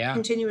monitor,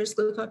 continuous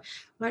glucose.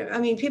 I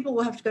mean, people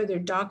will have to go to their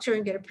doctor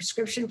and get a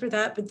prescription for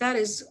that, but that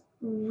is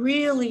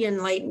really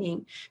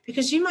enlightening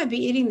because you might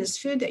be eating this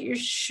food that you're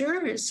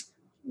sure is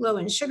low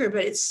in sugar,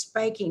 but it's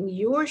spiking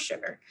your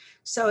sugar.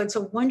 So it's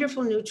a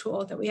wonderful new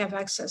tool that we have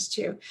access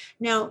to.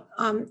 Now,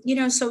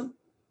 so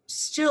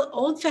still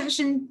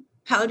old-fashioned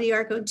Pau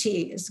d'Arco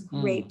tea is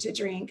great to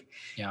drink.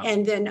 Yeah.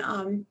 And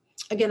then,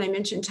 again, I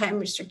mentioned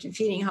time-restricted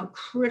feeding, how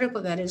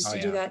critical that is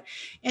to do that.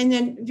 And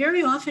then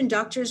very often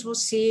doctors will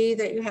see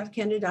that you have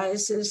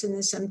candidiasis and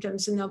the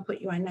symptoms, and they'll put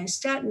you on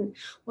nystatin.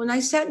 Well,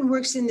 nystatin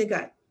works in the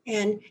gut,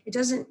 and it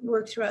doesn't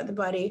work throughout the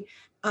body.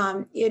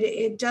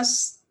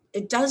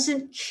 It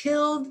doesn't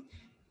kill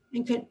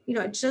and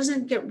it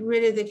doesn't get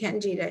rid of the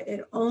candida.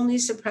 It only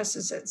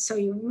suppresses it. So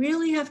you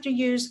really have to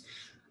use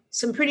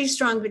some pretty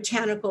strong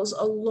botanicals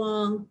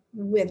along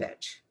with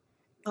it.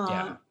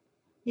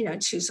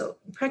 So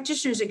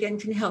practitioners, again,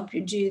 can help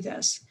you do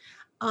this.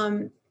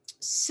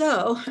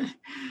 So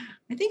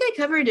I think I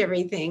covered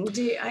everything.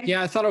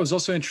 I thought it was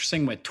also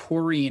interesting with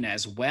taurine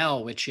as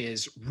well, which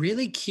is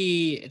really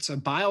key. It's a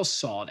bile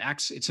salt.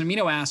 It's an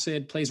amino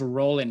acid, plays a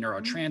role in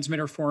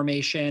neurotransmitter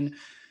formation,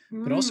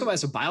 but also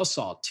as a bile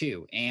salt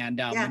too. And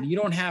when you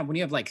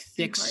have like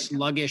thick,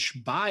 sluggish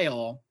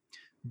bile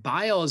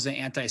is an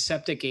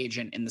antiseptic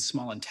agent in the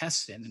small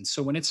intestine. And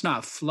so when it's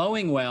not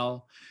flowing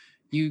well,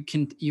 you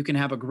can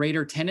have a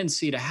greater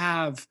tendency to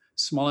have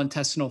small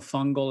intestinal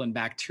fungal and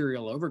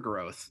bacterial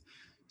overgrowth.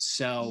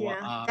 So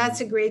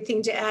that's a great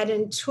thing to add.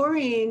 And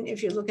taurine,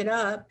 if you look it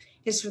up,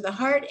 is for the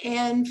heart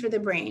and for the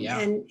brain. Yeah.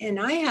 And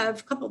I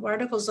have a couple of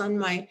articles on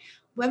my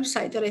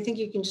website that I think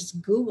you can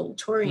just Google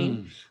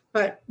taurine.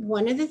 But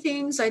one of the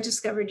things I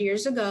discovered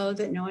years ago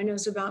that no one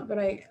knows about, but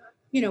I,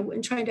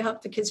 in trying to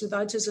help the kids with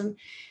autism,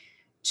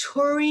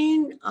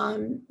 taurine,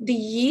 the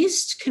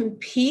yeast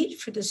compete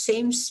for the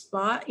same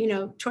spot.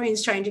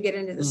 Taurine's trying to get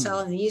into the cell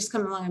and the yeast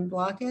come along and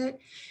block it.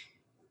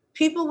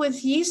 People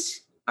with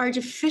yeast are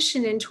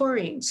deficient in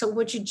taurine. So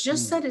what you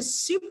just said is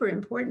super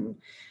important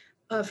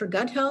for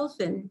gut health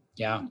and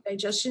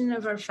digestion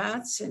of our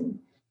fats. And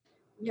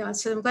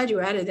so I'm glad you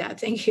added that.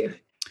 Thank you.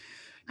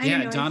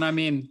 Donna, I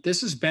mean,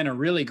 this has been a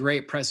really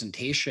great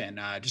presentation,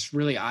 just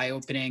really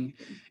eye-opening.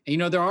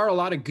 And, there are a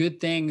lot of good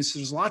things.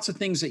 There's lots of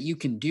things that you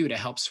can do to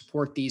help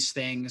support these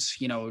things,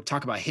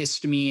 talk about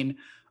histamine.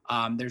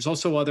 There's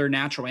also other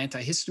natural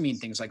antihistamine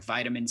things like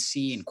vitamin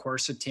C and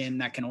quercetin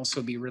that can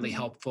also be really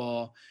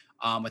helpful.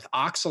 With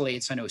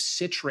oxalates, I know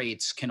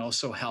citrates can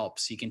also help.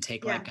 So you can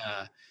take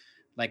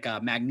like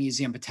a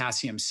magnesium,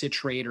 potassium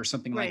citrate or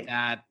something like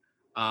that.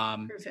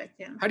 Perfect.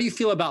 Yeah. How do you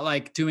feel about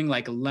like doing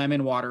like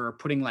lemon water or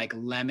putting like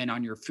lemon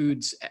on your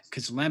foods?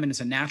 Because lemon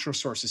is a natural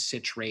source of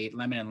citrate,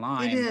 lemon and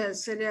lime. It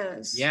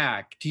is.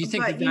 Yeah. Do you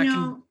think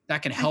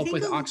that can help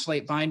with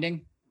oxalate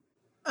binding?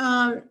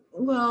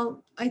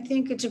 Well, I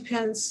think it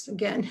depends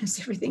again, as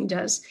everything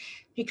does,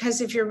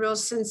 because if you're real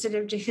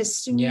sensitive to Yeah,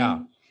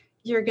 histamine,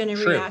 you're going to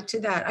true. react to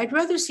that. I'd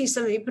rather see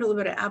somebody put a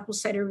little bit of apple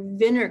cider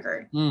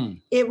vinegar.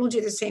 Mm, It will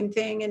do the same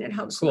thing and it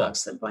helps with cool.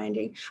 oxalate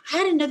binding. I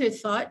had another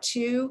thought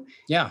too.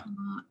 Yeah.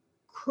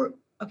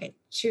 Okay,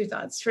 two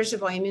thoughts. First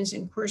of all, you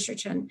mentioned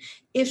quercetin.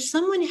 If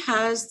someone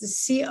has the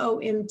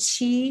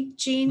COMT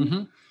gene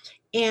Hmm.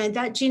 and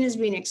that gene is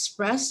being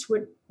expressed,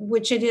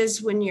 which it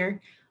is when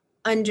you're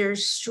under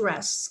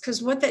stress,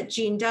 because what that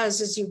gene does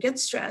is you get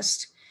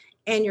stressed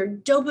and your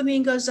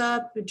dopamine goes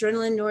up,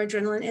 adrenaline,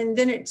 noradrenaline, and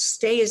then it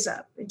stays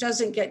up. It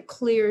doesn't get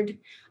cleared, it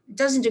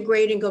doesn't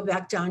degrade and go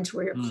back down to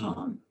where you're Mm,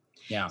 calm.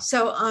 yeah.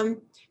 So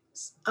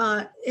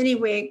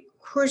anyway,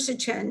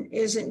 quercetin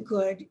isn't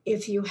good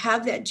if you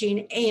have that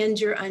gene and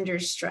you're under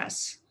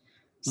stress.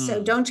 So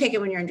Mm, don't take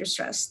it when you're under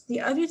stress. The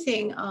other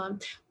thing,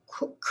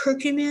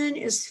 curcumin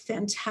is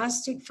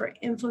fantastic for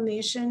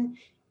inflammation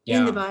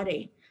in the yeah.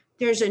 body.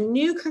 There's a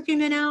new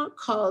curcumin out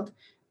called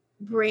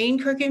brain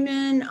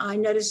curcumin. I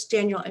noticed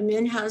Daniel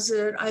Amin has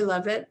it. I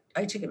love it.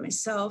 I took it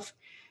myself.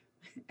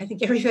 I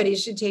think everybody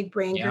should take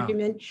brain Yeah.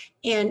 curcumin,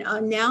 and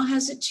now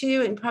has it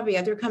too, and probably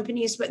other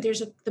companies. But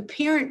there's the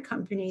parent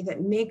company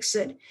that makes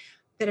it,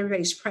 that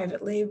everybody's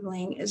private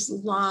labeling is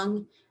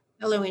Long,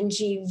 Long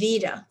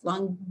Vita.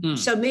 Long. Mm,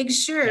 So make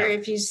sure yeah.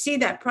 if you see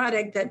that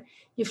product that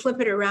you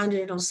flip it around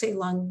and it'll say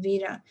Long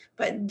Vita.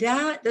 But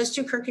those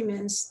two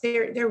curcumins,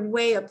 they're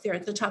way up there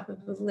at the top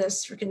of the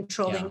list for Yeah.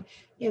 controlling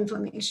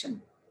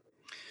inflammation.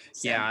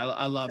 Yeah, So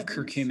I love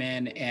supplements.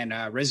 curcumin and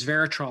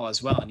resveratrol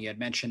as well. And you had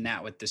mentioned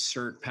that with the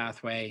SIRT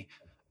pathway.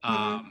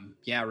 Mhm.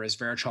 Yeah,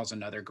 resveratrol is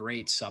another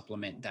great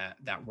supplement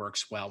that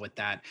works well with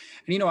that.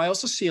 And I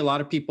also see a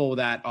lot of people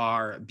that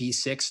are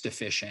B6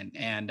 deficient,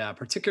 and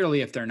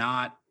particularly if they're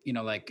not,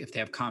 like if they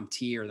have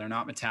COMT or they're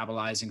not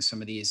metabolizing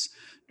some of these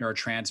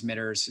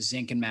neurotransmitters,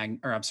 zinc and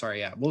or I'm sorry,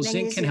 yeah, well,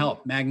 zinc can Magnesium.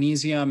 help,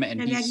 magnesium and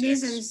And B6.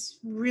 magnesium's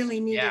really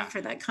needed Yeah.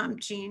 for that COMT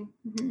gene.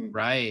 Mhm.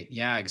 Right.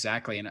 Yeah,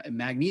 exactly. And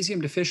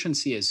magnesium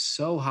deficiency is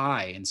so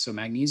high. And so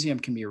magnesium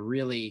can be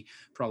really,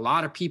 for a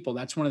lot of people,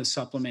 that's one of the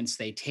supplements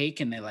they take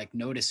and they like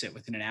notice it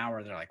within an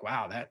hour. They're like,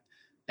 wow,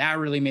 that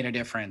really made a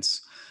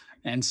difference.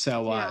 And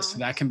so Yeah.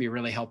 that can be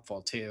really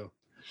helpful too.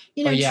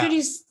 You But know,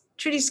 yeah,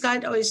 Trudy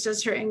Scott always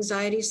does her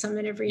anxiety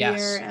summit every year,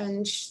 yes.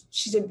 and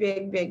she's a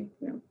big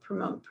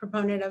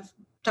proponent of,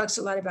 talks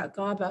a lot about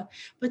GABA.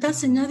 But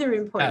that's Mm, another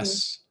important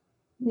yes.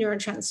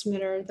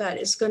 neurotransmitter that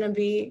is going to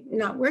be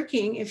not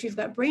working if you've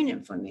got brain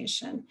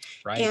inflammation.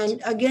 Right.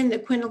 And again, the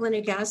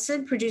quinolinic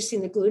acid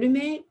producing the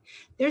glutamate,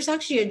 there's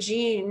actually a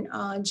gene,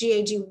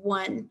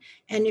 GAG1.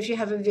 And if you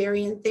have a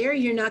variant there,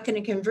 you're not going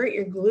to convert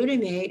your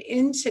glutamate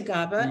into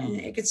GABA, and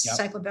Mm, it gets yep.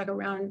 cycled back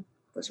around,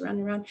 goes around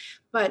and around.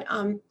 But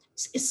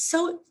it's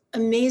so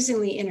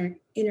amazingly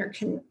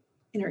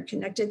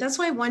interconnected. That's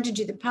why I wanted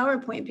to do the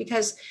PowerPoint,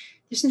 because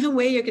there's no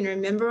way you can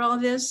remember all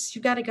this.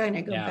 You've got to kind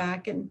of go Yeah.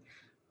 back and,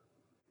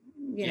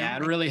 Yeah, it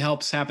like, really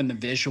helps having the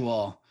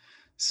visual.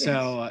 yes.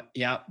 So,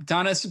 yeah,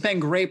 Donna, this has been a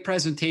great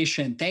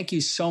presentation. Thank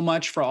you so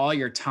much for all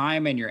your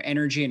time and your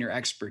energy and your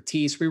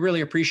expertise. We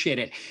really appreciate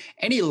it.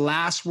 Any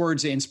last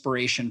words of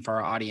inspiration for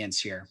our audience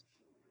here?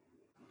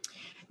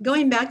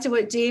 Going back to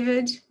what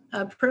David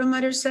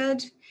Perlmutter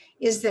said,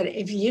 is that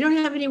if you don't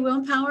have any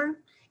willpower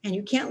and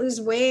you can't lose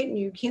weight and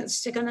you can't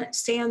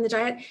stay on the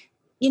diet,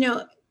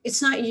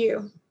 it's not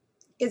you.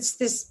 It's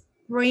this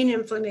brain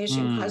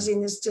inflammation Mm,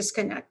 causing this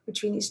disconnect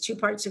between these two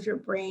parts of your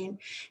brain.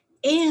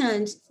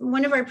 And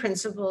one of our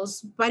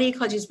principles, body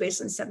ecology, is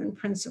based on 7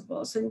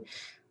 principles. And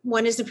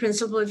one is the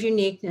principle of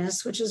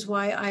uniqueness, which is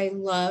why I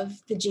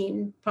love the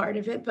gene part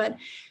of it. But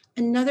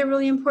another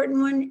really important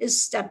one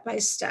is step by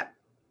step.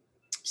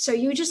 So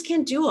you just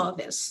can't do all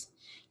this.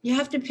 You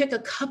have to pick a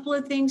couple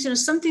of things.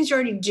 Some things you're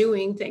already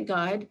doing, thank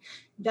God.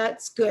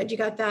 That's good. You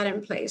got that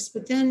in place.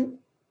 But then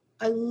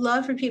I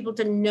love for people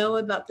to know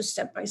about the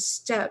step by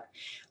step.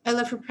 I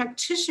love for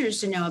practitioners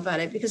to know about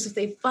it, because if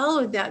they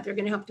follow that, they're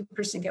going to help the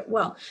person get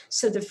well.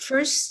 So so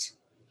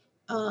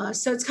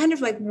it's kind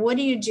of like, what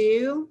do you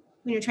do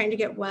when you're trying to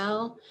get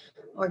well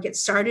or get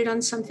started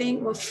on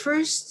something? Well,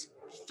 first,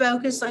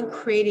 focus on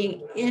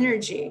creating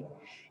energy.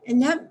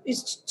 And that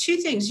is 2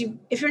 things.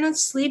 If you're not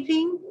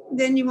sleeping,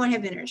 then you won't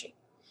have energy.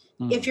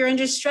 If mm, you're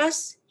under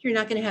stress, you're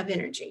not going to have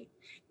energy.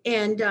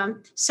 And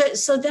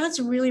so that's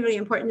really, really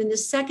important. And the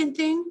second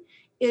thing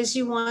is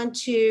you want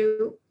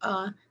to,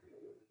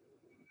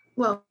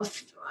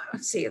 let's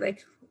see,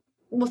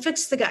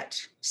 fix the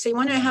gut. So you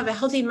want to yeah, have a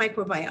healthy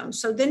microbiome.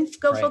 So then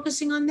go right.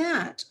 focusing on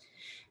that.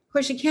 Of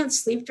course, you can't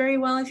sleep very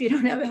well if you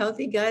don't have a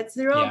healthy gut.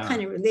 They're all Yeah,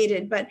 kind of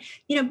related, but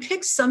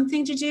pick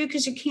something to do,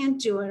 because you can't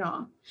do it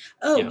all.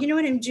 Oh, yeah. you know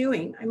what I'm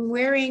doing? I'm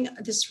wearing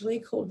this really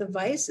cool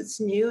device. It's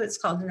new. It's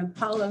called an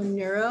Apollo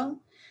Neuro.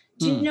 Hmm,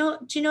 Do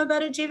you know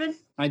about it, David?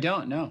 I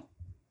don't know.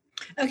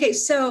 Okay,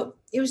 so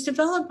it was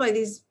developed by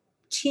these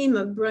team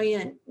of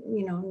brilliant,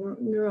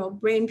 neural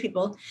brain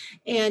people,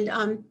 and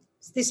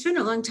they spend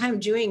a long time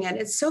doing it.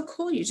 It's so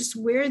cool. You just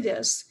wear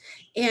this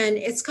and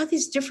it's got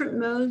these different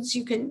modes.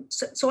 You can,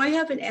 so I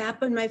have an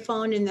app on my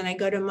phone, and then I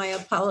go to my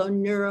Apollo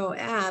Neuro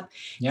app.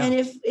 Yeah. And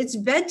if it's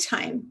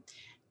bedtime,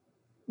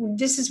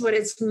 this is what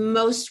it's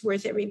most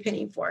worth every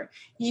penny for.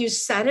 You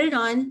set it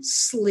on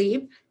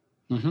sleep,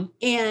 and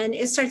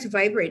it starts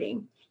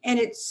vibrating. And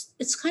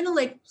it's kind of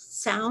like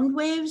sound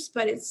waves,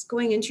 but it's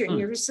going into your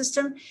nervous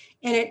system,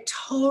 and it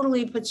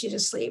totally puts you to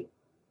sleep.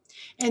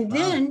 And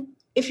then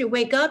if you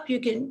wake up,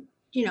 you can,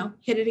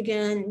 hit it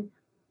again and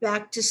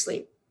back to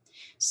sleep.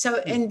 So,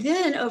 and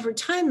then over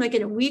time, like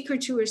in a week or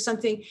two or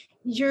something,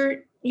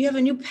 you have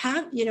a new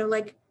pattern,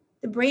 like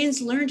the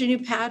brain's learned a new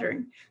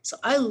pattern. So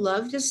I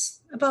love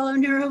this Apollo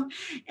Neuro.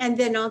 And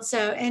then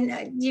also,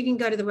 and you can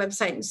go to the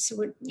website and see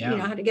what,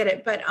 how to get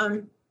it. But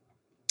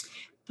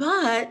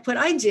what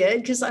I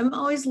did, because I'm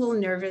always a little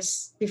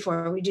nervous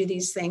before we do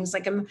these things,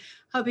 like I'm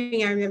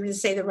hoping I remember to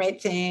say the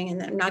right thing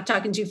and I'm not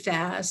talking too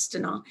fast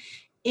and all.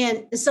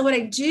 And so what I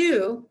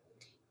do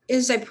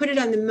is I put it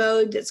on the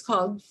mode that's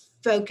called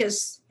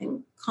focus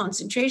and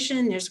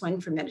concentration. There's one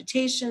for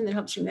meditation that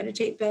helps you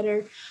meditate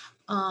better.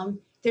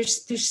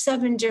 There's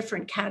 7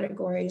 different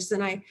categories.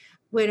 And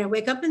when I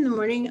wake up in the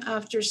morning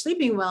after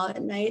sleeping well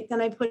at night,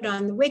 then I put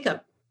on the wake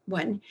up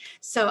one.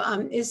 So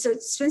it's an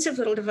expensive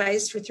little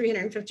device for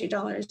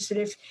 $350. But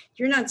if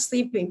you're not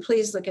sleeping,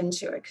 please look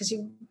into it, because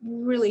you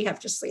really have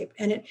to sleep.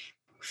 And it's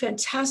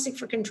fantastic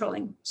for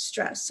controlling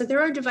stress. So there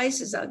are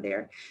devices out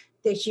there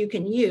that you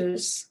can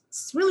use.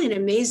 It's really an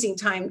amazing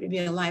time to be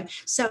alive.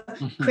 So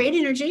create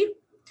energy,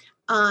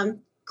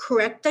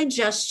 correct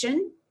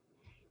digestion,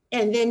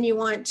 and then you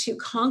want to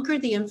conquer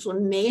the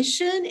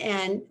inflammation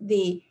and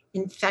the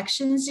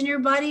infections in your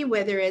body,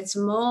 whether it's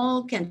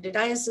mold,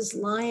 candidiasis,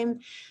 Lyme,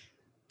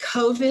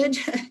 COVID.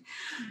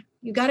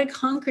 You got to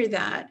conquer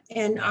that.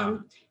 And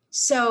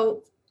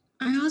so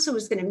I also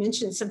was going to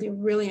mention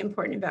something really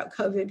important about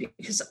COVID,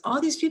 because all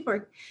these people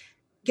are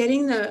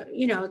getting they're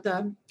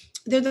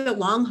the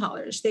long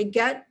haulers. They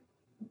get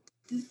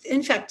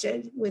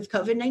infected with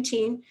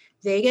COVID-19,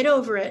 they get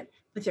over it,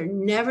 but they're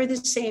never the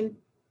same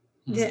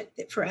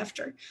for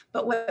after.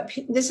 But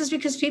this is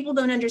because people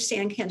don't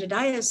understand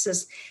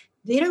candidiasis.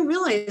 They don't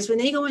realize when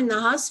they go in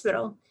the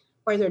hospital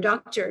or their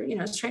doctor,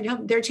 is trying to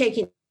help, they're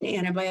taking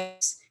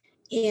antibiotics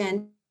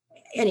and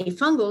any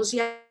fungals,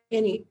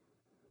 any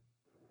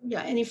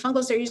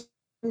fungals they're using,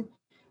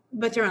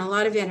 but they're on a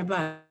lot of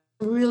antibiotics,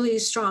 really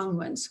strong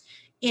ones.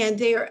 And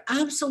they are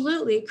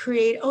absolutely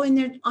and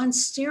they're on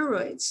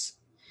steroids.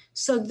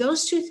 So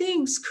those 2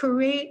 things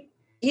create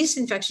yeast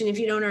infection if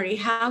you don't already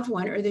have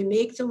one, or they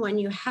make the one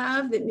you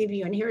have that maybe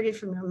you inherited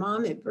from your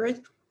mom at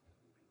birth,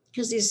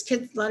 because these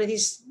kids, a lot of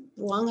these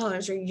long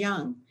haulers are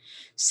young.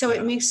 So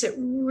it makes it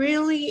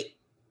really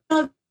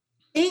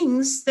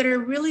things that are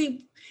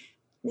really,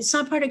 it's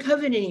not part of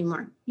COVID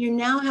anymore. You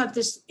now have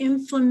this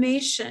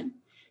inflammation.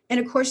 And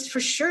of course, for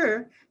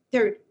sure,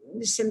 the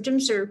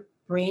symptoms are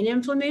brain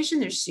inflammation.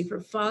 They're super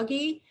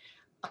foggy,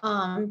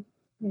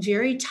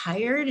 very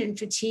tired and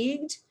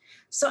fatigued.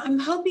 So I'm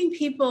hoping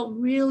people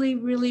really,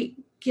 really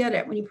get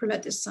it when you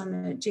promote this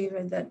summit,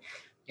 Jiva, that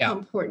how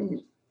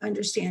important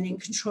understanding,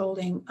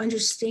 controlling,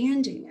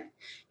 understanding it,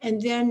 and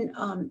then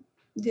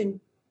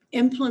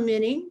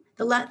implementing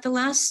the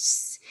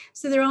last.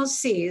 So they're all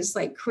C's,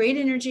 like create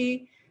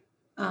energy,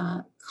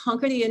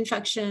 conquer the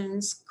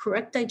infections,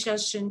 correct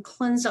digestion,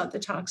 cleanse out the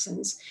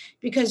toxins,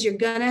 because you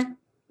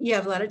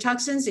have a lot of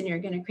toxins, and you're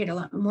going to create a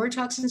lot more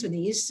toxins when the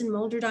yeast and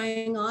mold are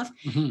dying off.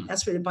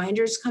 That's where the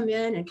binders come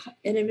in and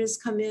enemies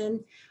come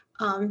in.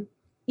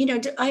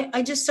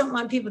 I just don't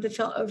want people to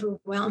feel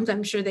overwhelmed.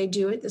 I'm sure they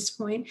do at this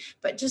point,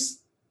 but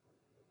just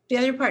the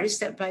other part is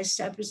step by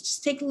step is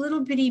just take little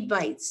bitty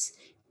bites,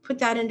 put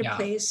that into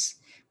place.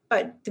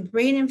 But the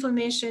brain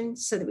inflammation,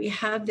 so that we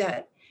have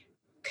that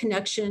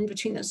connection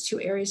between those 2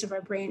 areas of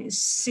our brain,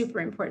 is super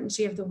important.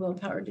 So you have the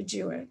willpower to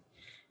do it.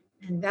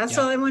 And that's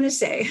all I want to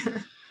say.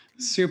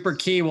 Super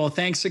key. Well,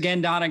 thanks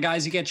again, Donna.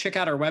 Guys, you can check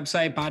out our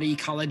website,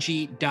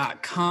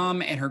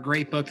 bodyecology.com, and her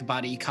great book, The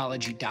Body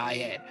Ecology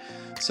Diet.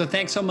 So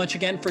thanks so much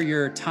again for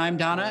your time,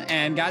 Donna.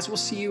 And guys, we'll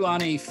see you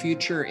on a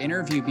future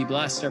interview. Be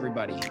blessed,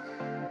 everybody.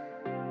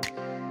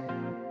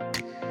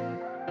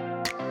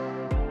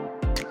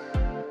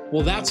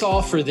 Well, that's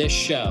all for this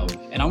show.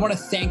 And I want to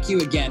thank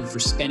you again for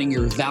spending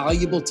your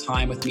valuable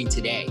time with me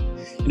today.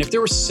 And if there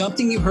was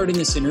something you heard in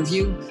this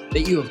interview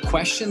that you have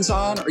questions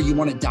on, or you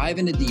want to dive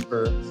into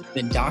deeper,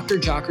 then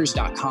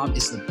drjockers.com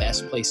is the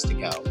best place to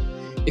go.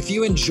 If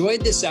you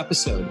enjoyed this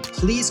episode,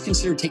 please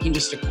consider taking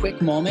just a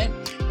quick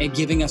moment and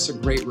giving us a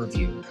great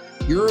review.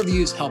 Your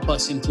reviews help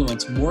us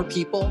influence more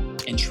people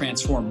and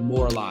transform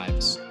more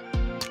lives.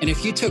 And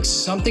if you took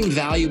something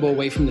valuable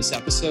away from this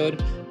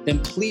episode, then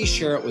please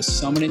share it with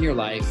someone in your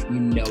life you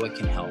know it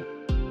can help.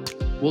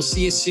 We'll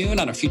see you soon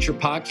on a future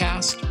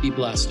podcast. Be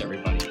blessed,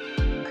 everybody.